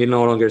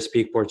no longer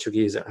speak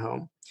Portuguese at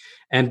home.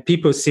 And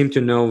people seem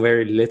to know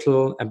very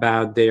little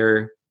about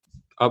their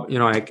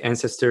like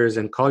ancestors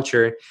and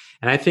culture.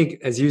 And I think,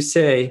 as you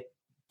say,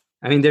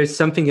 there's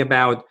something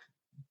about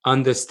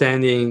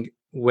understanding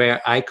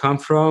where I come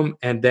from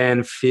and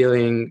then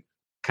feeling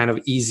kind of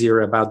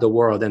easier about the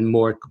world and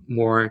more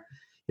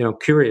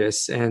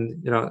curious.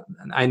 And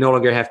I no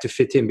longer have to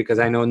fit in, because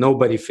I know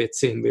nobody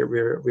fits in.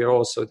 We're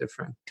all so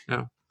different.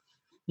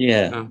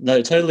 Yeah,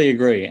 no, totally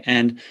agree.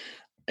 And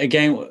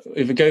again,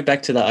 if we go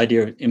back to that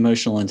idea of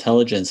emotional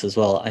intelligence as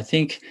well, I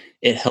think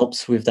it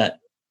helps with that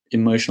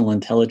emotional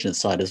intelligence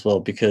side as well,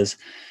 because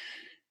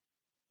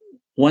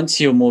once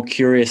you're more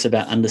curious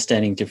about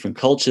understanding different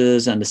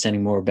cultures,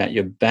 understanding more about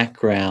your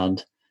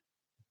background,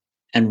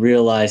 and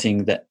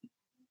realizing that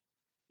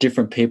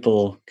different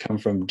people come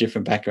from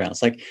different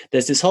backgrounds, like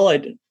there's this whole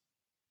idea,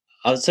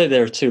 I would say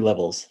there are two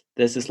levels.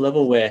 There's this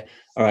level where,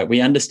 all right,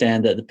 we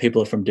understand that the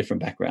people are from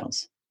different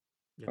backgrounds,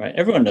 right?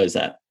 Everyone knows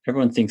that.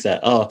 Everyone thinks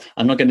that, oh,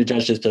 I'm not going to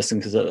judge this person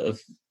because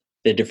of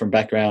their different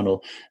background,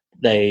 or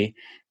they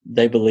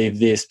believe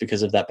this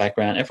because of that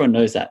background. Everyone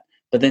knows that.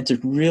 But then to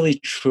really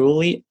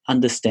truly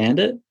understand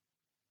it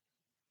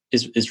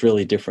is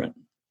really different.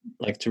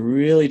 Like to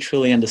really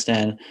truly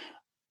understand,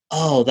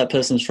 oh, that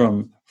person's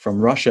from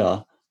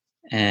Russia,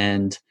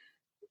 and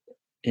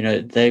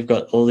they've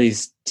got all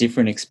these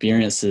different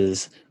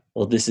experiences,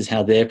 or this is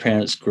how their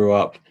parents grew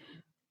up,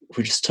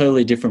 which is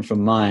totally different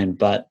from mine,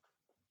 but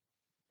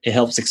it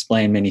helps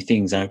explain many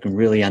things, and I can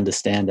really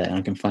understand that, and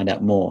I can find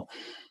out more.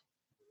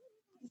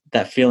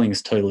 That feeling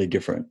is totally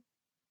different.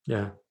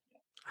 Yeah.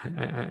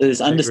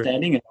 There's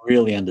understanding and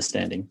really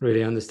understanding.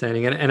 Really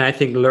understanding. And I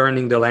think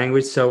learning the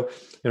language. So,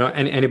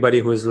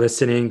 anybody who's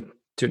listening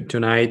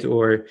tonight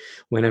or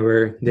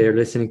whenever they're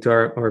listening to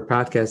our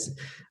podcast,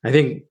 I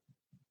think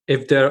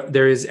if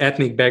there is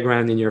ethnic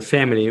background in your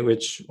family,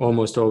 which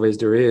almost always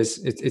there is,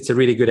 it's a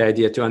really good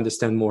idea to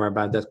understand more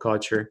about that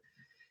culture.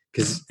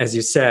 Because as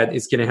you said,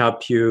 it's going to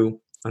help you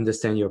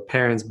understand your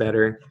parents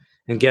better.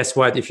 And guess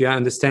what? If you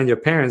understand your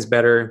parents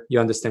better,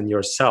 you understand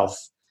yourself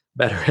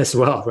better as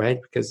well, right?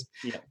 Because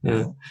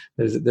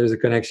there's a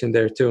connection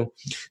there too.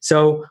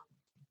 So,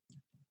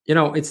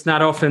 it's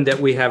not often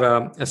that we have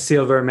a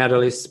silver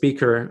medalist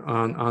speaker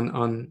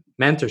on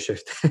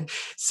mentorship.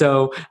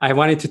 So I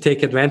wanted to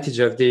take advantage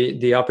of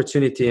the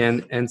opportunity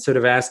and sort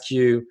of ask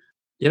you,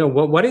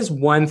 what is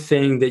one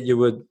thing that you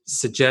would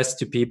suggest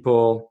to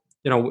people?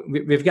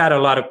 We've got a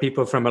lot of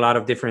people from a lot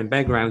of different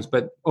backgrounds,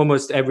 but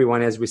almost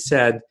everyone, as we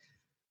said,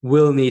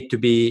 will need to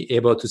be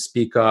able to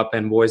speak up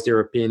and voice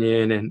their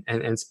opinion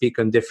and speak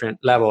on different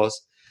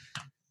levels.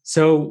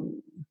 So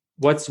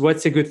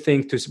what's a good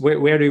thing to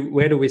where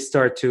do we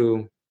start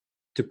to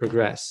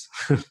progress?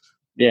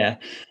 Yeah,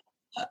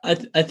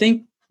 I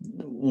think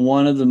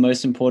one of the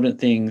most important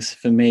things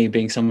for me,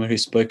 being someone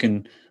who's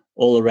spoken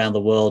all around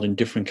the world in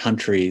different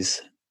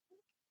countries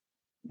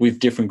with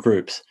different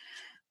groups,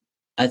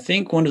 I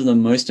think one of the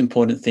most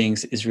important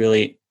things is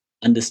really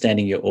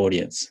understanding your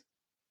audience.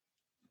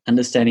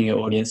 Understanding your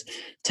audience,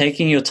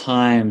 taking your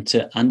time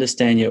to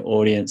understand your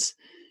audience,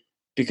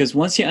 because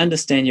once you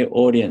understand your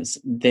audience,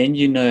 then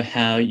you know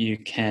how you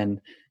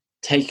can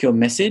take your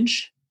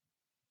message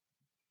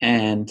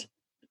and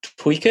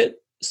tweak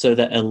it so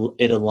that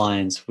it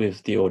aligns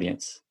with the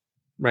audience.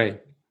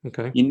 Right.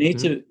 Okay. You need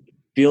to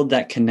build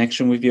that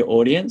connection with your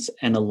audience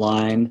and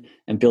align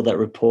and build that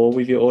rapport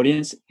with your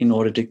audience in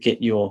order to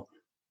get your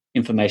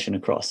information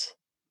across.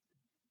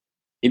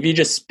 If you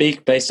just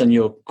speak based on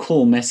your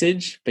cool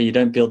message, but you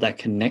don't build that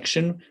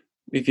connection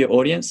with your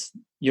audience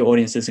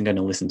isn't going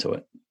to listen to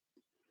it.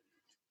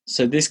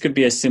 So this could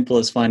be as simple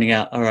as finding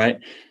out, all right,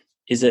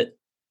 is it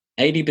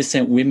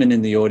 80% women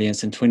in the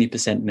audience and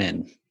 20%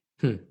 men?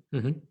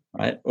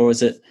 Right? Or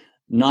is it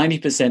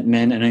 90%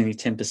 men and only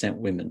 10%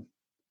 women?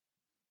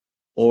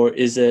 Or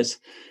is it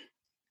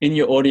in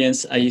your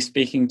audience, are you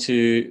speaking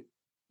to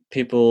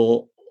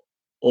people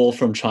all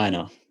from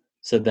China?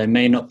 So they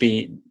may not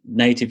be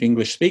native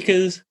English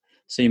speakers,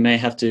 so you may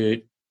have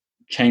to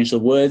change the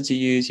words you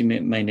use. You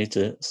may need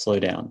to slow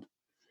down.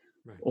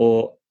 Right.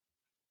 Or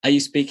are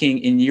you speaking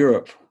in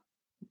Europe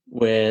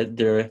where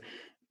there are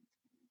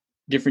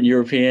different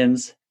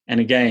Europeans? And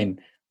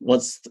again,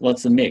 what's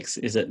the mix?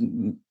 Is it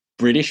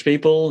British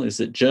people? Is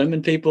it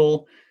German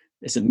people?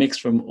 Is it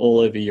mixed from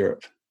all over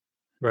Europe?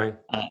 Right.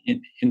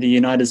 In the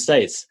United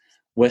States,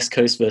 West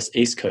Coast versus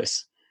East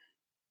Coast.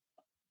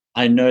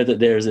 I know that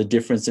there is a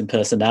difference in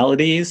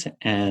personalities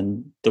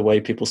and the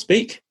way people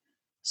speak.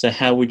 So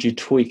how would you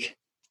tweak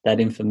that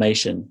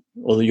information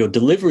or your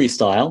delivery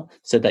style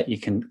so that you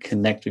can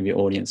connect with your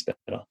audience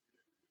better?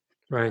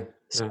 Right.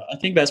 So I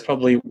think that's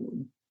probably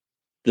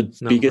the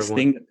biggest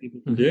thing that people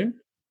can do.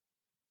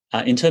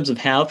 In terms of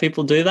how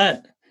people do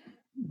that,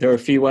 there are a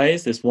few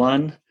ways. There's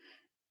one,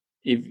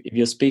 if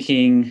you're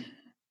speaking,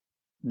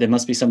 there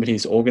must be somebody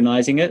who's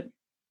organizing it.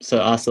 So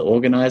ask the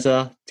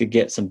organizer to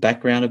get some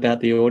background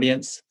about the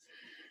audience.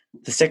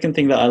 The second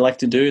thing that I like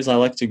to do is I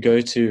like to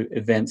go to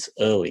events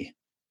early.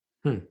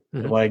 So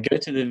when I go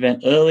to the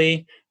event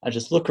early, I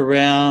just look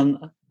around,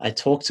 I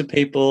talk to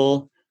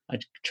people, I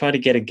try to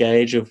get a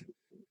gauge of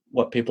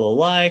what people are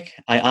like.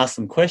 I ask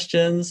them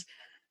questions,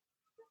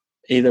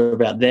 either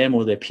about them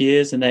or their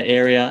peers in that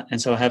area.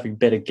 And so I have a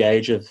better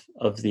gauge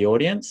of the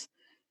audience.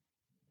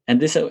 And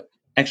this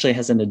actually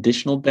has an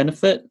additional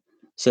benefit,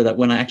 so that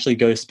when I actually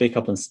go speak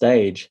up on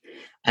stage,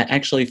 I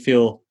actually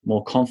feel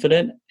more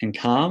confident and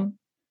calm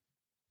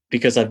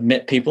because I've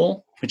met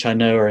people which I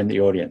know are in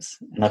the audience.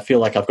 And I feel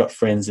like I've got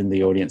friends in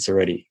the audience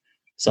already.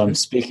 So I'm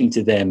speaking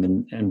to them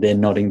and they're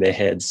nodding their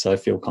heads. So I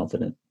feel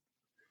confident.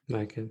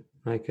 Like it.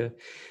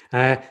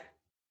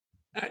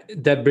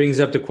 That brings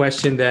up the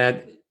question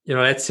that,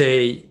 let's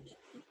say,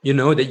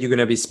 that you're going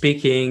to be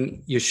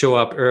speaking, you show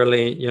up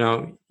early,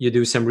 you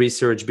do some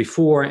research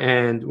before,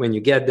 and when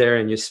you get there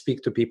and you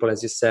speak to people,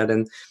 as you said,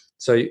 and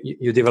so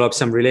you develop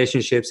some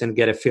relationships and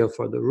get a feel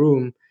for the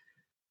room.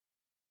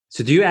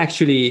 So do you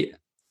actually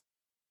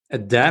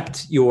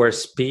adapt your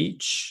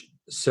speech?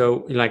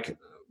 So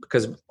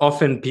because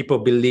often people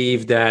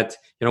believe that,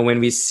 when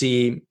we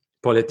see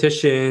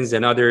politicians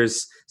and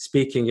others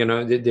speaking,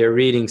 they're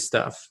reading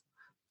stuff.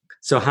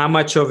 So how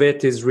much of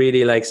it is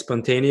really like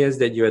spontaneous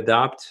that you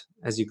adopt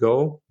as you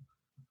go?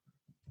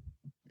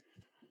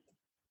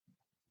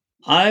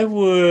 I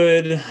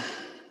would,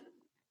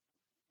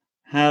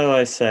 how do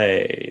I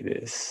say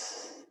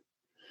this?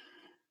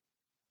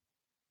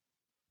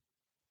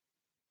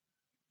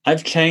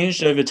 I've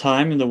changed over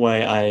time in the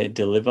way I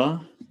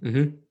deliver.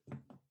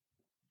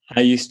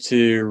 I used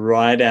to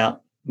write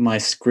out my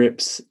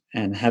scripts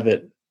and have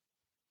it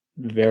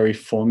very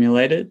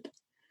formulated.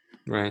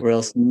 Right.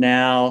 Whereas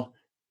now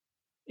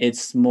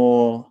it's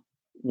more,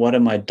 what are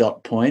my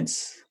dot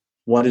points?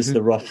 What is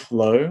the rough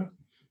flow?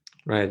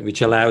 Right,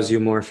 which allows you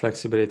more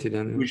flexibility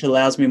then. Which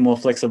allows me more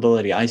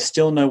flexibility. I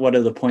still know what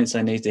are the points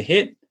I need to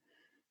hit.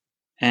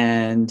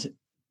 And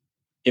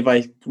if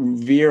I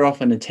veer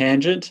off on a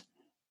tangent,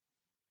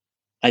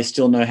 I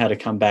still know how to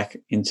come back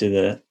into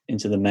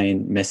the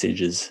main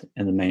messages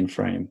and the main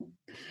frame.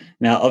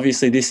 Now,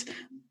 obviously, this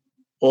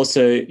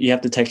also, you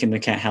have to take into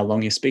account how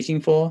long you're speaking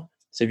for.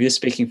 So if you're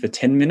speaking for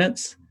 10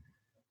 minutes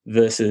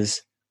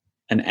versus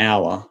an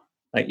hour,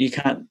 like you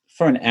can't,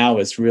 for an hour,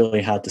 it's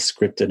really hard to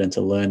script it and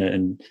to learn it,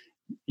 and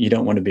you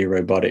don't want to be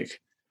robotic.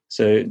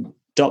 So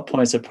dot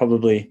points are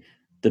probably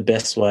the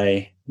best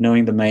way,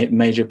 knowing the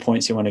major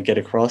points you want to get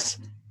across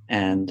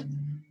and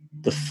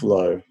the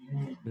flow.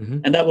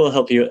 And that will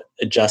help you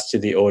adjust to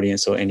the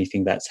audience or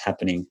anything that's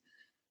happening.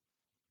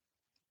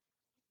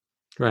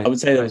 Right. I would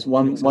say there's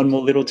one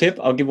more little tip.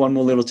 I'll give one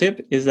more little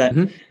tip, is that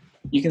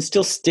you can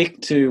still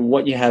stick to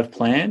what you have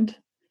planned,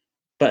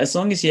 but as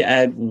long as you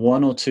add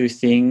one or two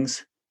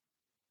things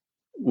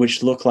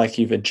which look like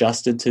you've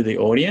adjusted to the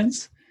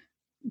audience,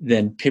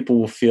 then people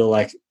will feel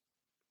like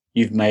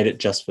you've made it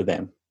just for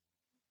them.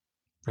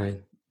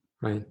 Right.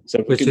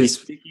 So we could be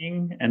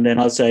speaking, and then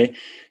I'd say,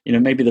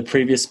 maybe the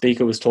previous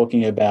speaker was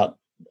talking about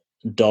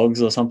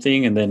dogs or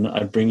something, and then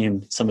I'd bring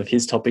in some of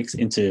his topics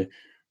into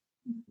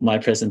my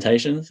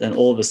presentations, and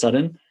all of a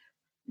sudden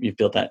you've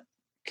built that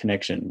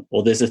connection.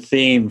 Or there's a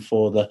theme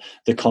for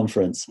the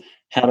conference.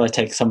 How do I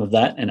take some of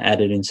that and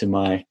add it into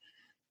my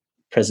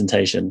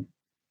presentation?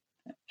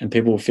 And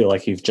people will feel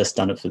like you've just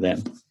done it for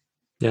them.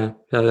 Yeah,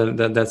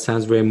 that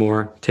sounds way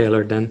more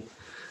tailored than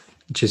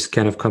just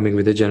kind of coming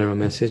with a general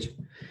message.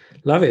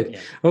 Love it. Yeah.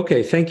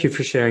 Okay, thank you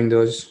for sharing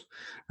those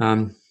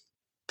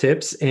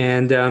tips.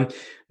 And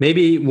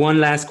maybe one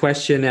last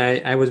question.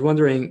 I was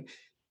wondering,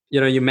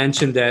 you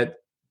mentioned that,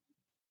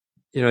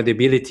 the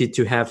ability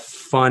to have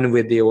fun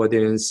with the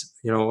audience,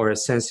 or a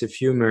sense of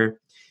humor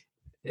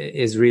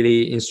is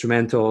really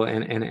instrumental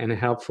and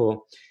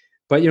helpful.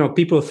 But,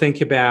 people think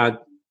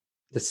about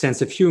the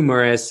sense of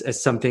humor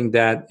as something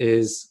that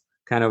is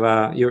kind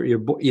of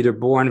you're either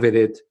born with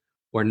it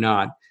or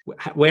not.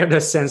 Where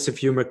does sense of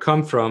humor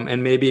come from?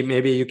 And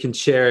maybe you can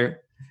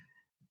share,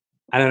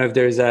 I don't know if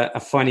there's a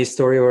funny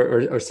story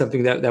or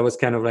something that was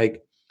kind of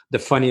like the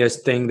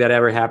funniest thing that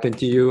ever happened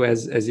to you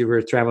as you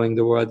were traveling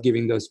the world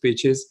giving those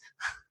speeches.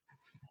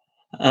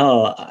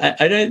 Oh,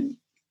 I don't.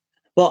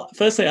 Well,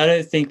 firstly, I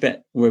don't think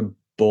that we're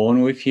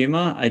born with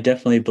humor. I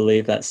definitely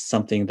believe that's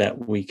something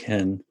that we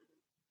can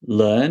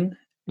learn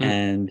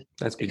and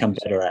become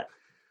better at.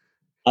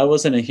 I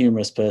wasn't a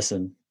humorous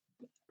person.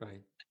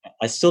 Right.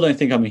 I still don't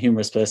think I'm a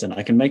humorous person.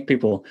 I can make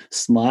people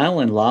smile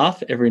and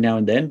laugh every now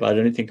and then, but I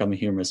don't think I'm a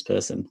humorous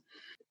person.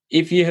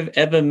 If you have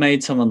ever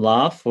made someone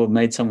laugh or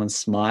made someone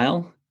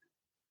smile,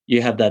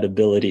 you have that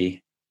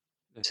ability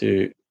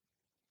to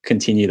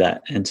continue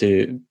that and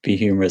to be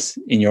humorous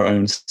in your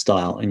own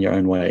style, in your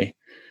own way.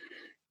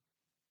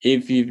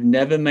 If you've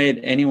never made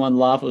anyone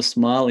laugh or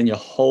smile in your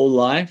whole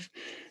life,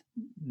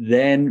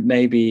 then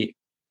maybe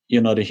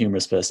you're not a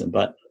humorous person.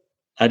 But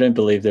I don't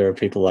believe there are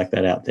people like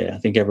that out there. I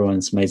think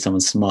everyone's made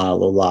someone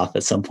smile or laugh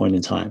at some point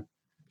in time.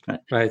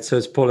 Right. So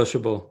it's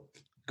polishable.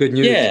 Good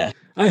news. Yeah.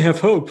 I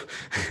have hope.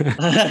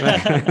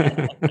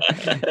 Yeah,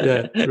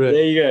 right.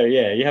 There you go.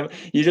 Yeah,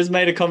 you just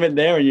made a comment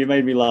there and you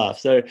made me laugh.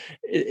 So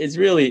it's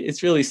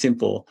really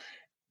simple.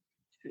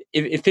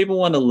 If people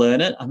want to learn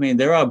it, I mean,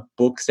 there are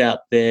books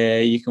out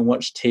there. You can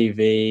watch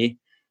TV.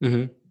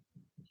 Mm-hmm.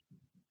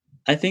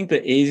 I think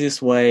the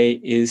easiest way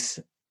is,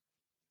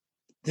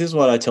 this is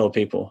what I tell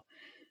people.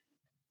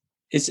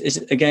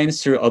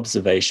 It's through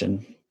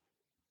observation.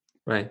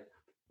 Right.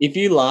 If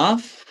you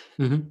laugh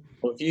mm-hmm.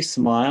 or if you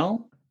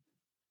smile,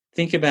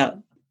 think about,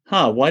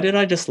 why did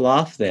I just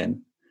laugh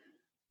then?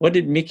 What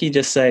did Mickey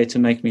just say to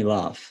make me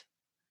laugh?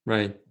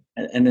 Right.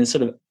 And then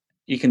sort of,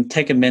 you can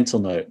take a mental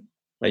note.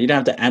 Like, you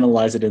don't have to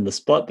analyze it in the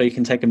spot, but you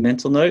can take a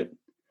mental note.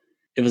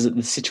 Was it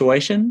the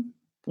situation?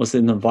 Was it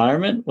an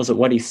environment? Was it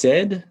what he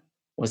said?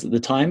 Was it the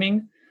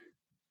timing?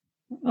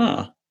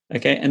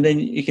 Okay. And then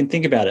you can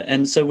think about it.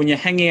 And so when you're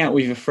hanging out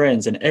with your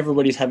friends and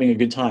everybody's having a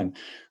good time,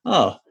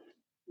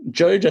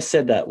 Joe just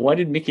said that. Why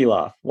did Mickey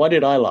laugh? Why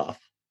did I laugh?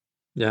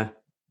 Yeah.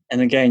 And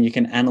again, you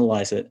can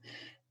analyze it.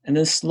 And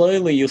then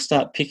slowly you'll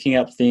start picking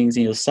up things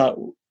and you'll start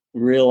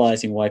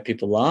realizing why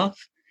people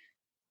laugh.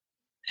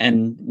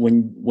 And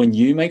when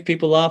you make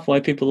people laugh, why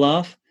people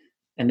laugh,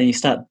 and then you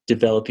start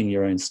developing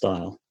your own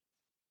style.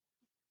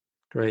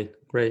 Great.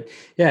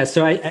 Yeah,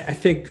 so I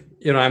think,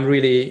 I'm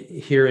really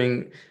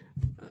hearing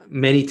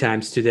many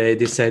times today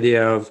this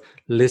idea of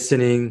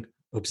listening,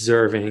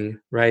 observing,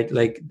 right?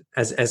 Like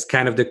as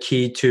kind of the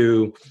key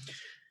to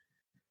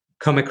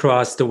come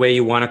across the way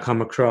you want to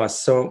come across.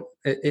 So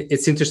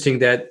it's interesting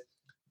that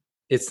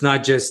it's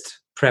not just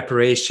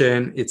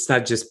preparation, it's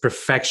not just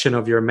perfection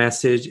of your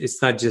message, it's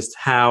not just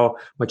how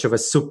much of a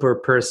super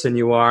person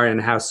you are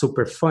and how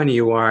super funny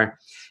you are,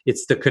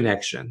 it's the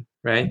connection,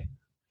 right?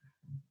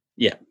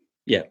 Yeah.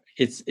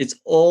 It's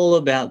all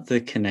about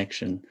the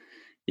connection.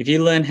 If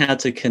you learn how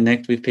to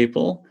connect with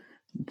people,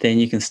 then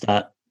you can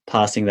start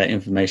passing that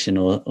information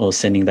or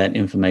sending that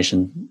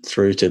information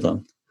through to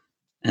them.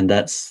 And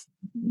that's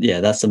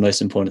the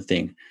most important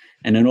thing.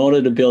 And in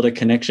order to build a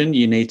connection,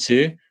 you need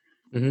to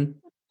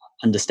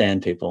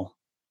understand people.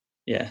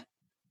 Yeah.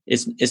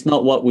 It's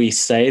not what we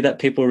say that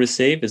people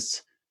receive,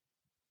 it's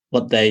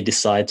what they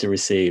decide to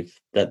receive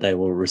that they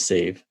will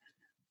receive.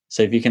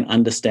 So if you can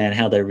understand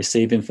how they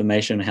receive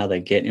information, how they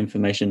get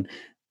information,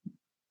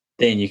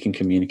 then you can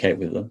communicate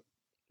with them.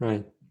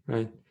 Right.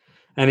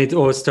 And it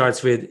all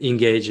starts with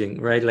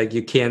engaging, right? Like,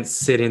 you can't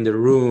sit in the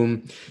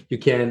room. You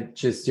can't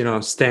just,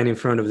 stand in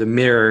front of the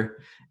mirror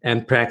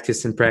and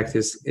practice.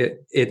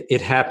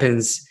 It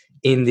happens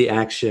in the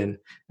action,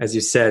 as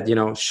you said,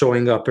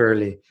 showing up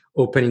early,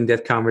 opening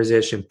that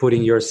conversation,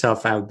 putting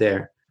yourself out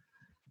there.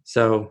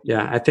 So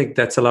yeah, I think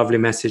that's a lovely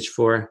message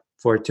for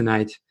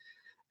tonight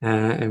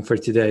and for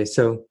today.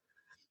 So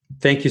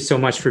thank you so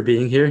much for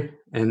being here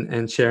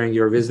and sharing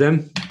your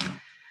wisdom.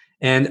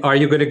 And are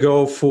you going to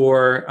go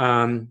for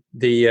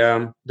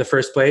the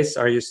first place?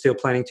 Are you still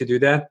planning to do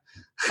that?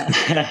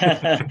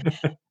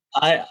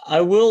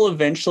 I will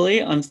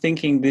eventually. I'm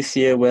thinking this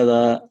year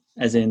whether,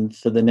 as in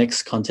for the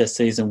next contest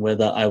season,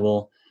 whether I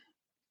will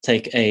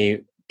take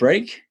a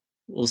break.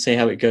 We'll see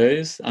how it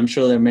goes. I'm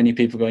sure there are many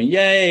people going,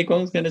 yay,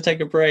 Kwong's going to take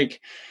a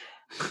break.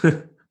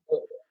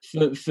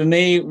 For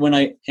me, when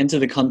I enter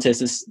the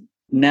contest, it's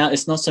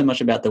not so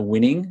much about the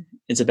winning.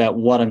 It's about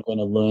what I'm going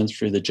to learn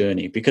through the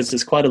journey, because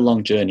it's quite a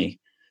long journey.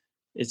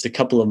 It's a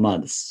couple of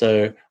months.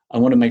 So I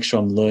want to make sure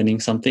I'm learning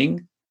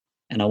something,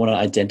 and I want to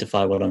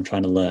identify what I'm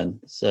trying to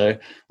learn. So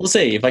we'll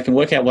see. If I can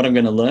work out what I'm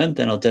going to learn,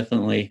 then I'll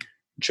definitely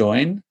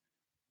join.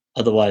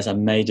 Otherwise, I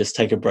may just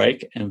take a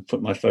break and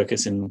put my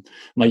focus in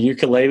my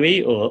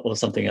ukulele or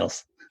something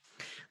else.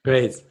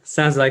 Great.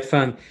 Sounds like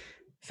fun.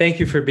 Thank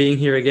you for being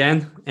here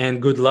again,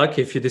 and good luck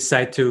if you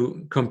decide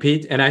to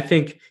compete. And I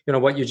think,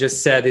 what you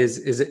just said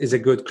is a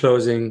good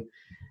closing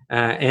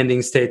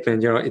ending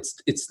statement.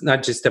 It's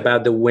not just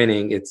about the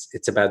winning,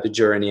 it's about the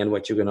journey and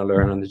what you're going to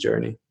learn on the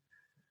journey.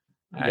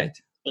 All right.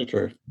 So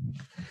true.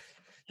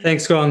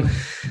 Thanks, Kwong.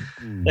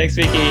 Thanks,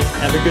 Vicky.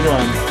 Have a good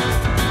one.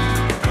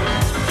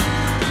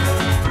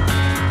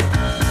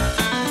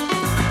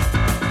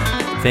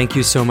 Thank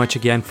you so much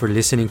again for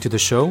listening to the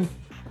show.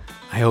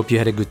 I hope you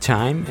had a good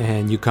time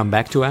and you come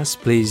back to us.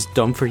 Please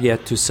don't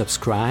forget to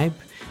subscribe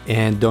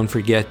and don't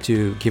forget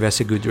to give us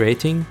a good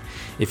rating.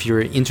 If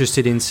you're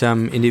interested in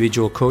some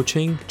individual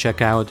coaching,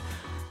 check out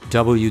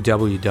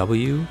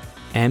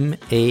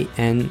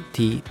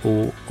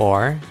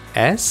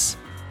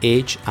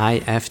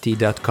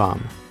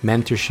www.mentorshift.com,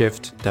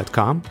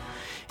 mentorshift.com.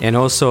 And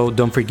also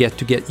don't forget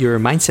to get your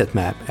mindset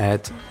map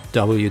at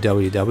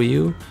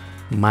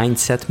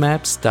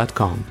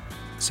www.mindsetmaps.com.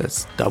 So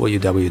it's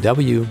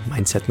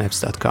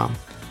www.mindsetmaps.com.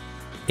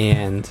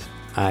 And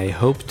I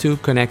hope to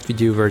connect with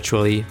you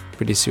virtually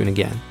pretty soon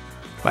again.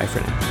 Bye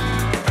for now.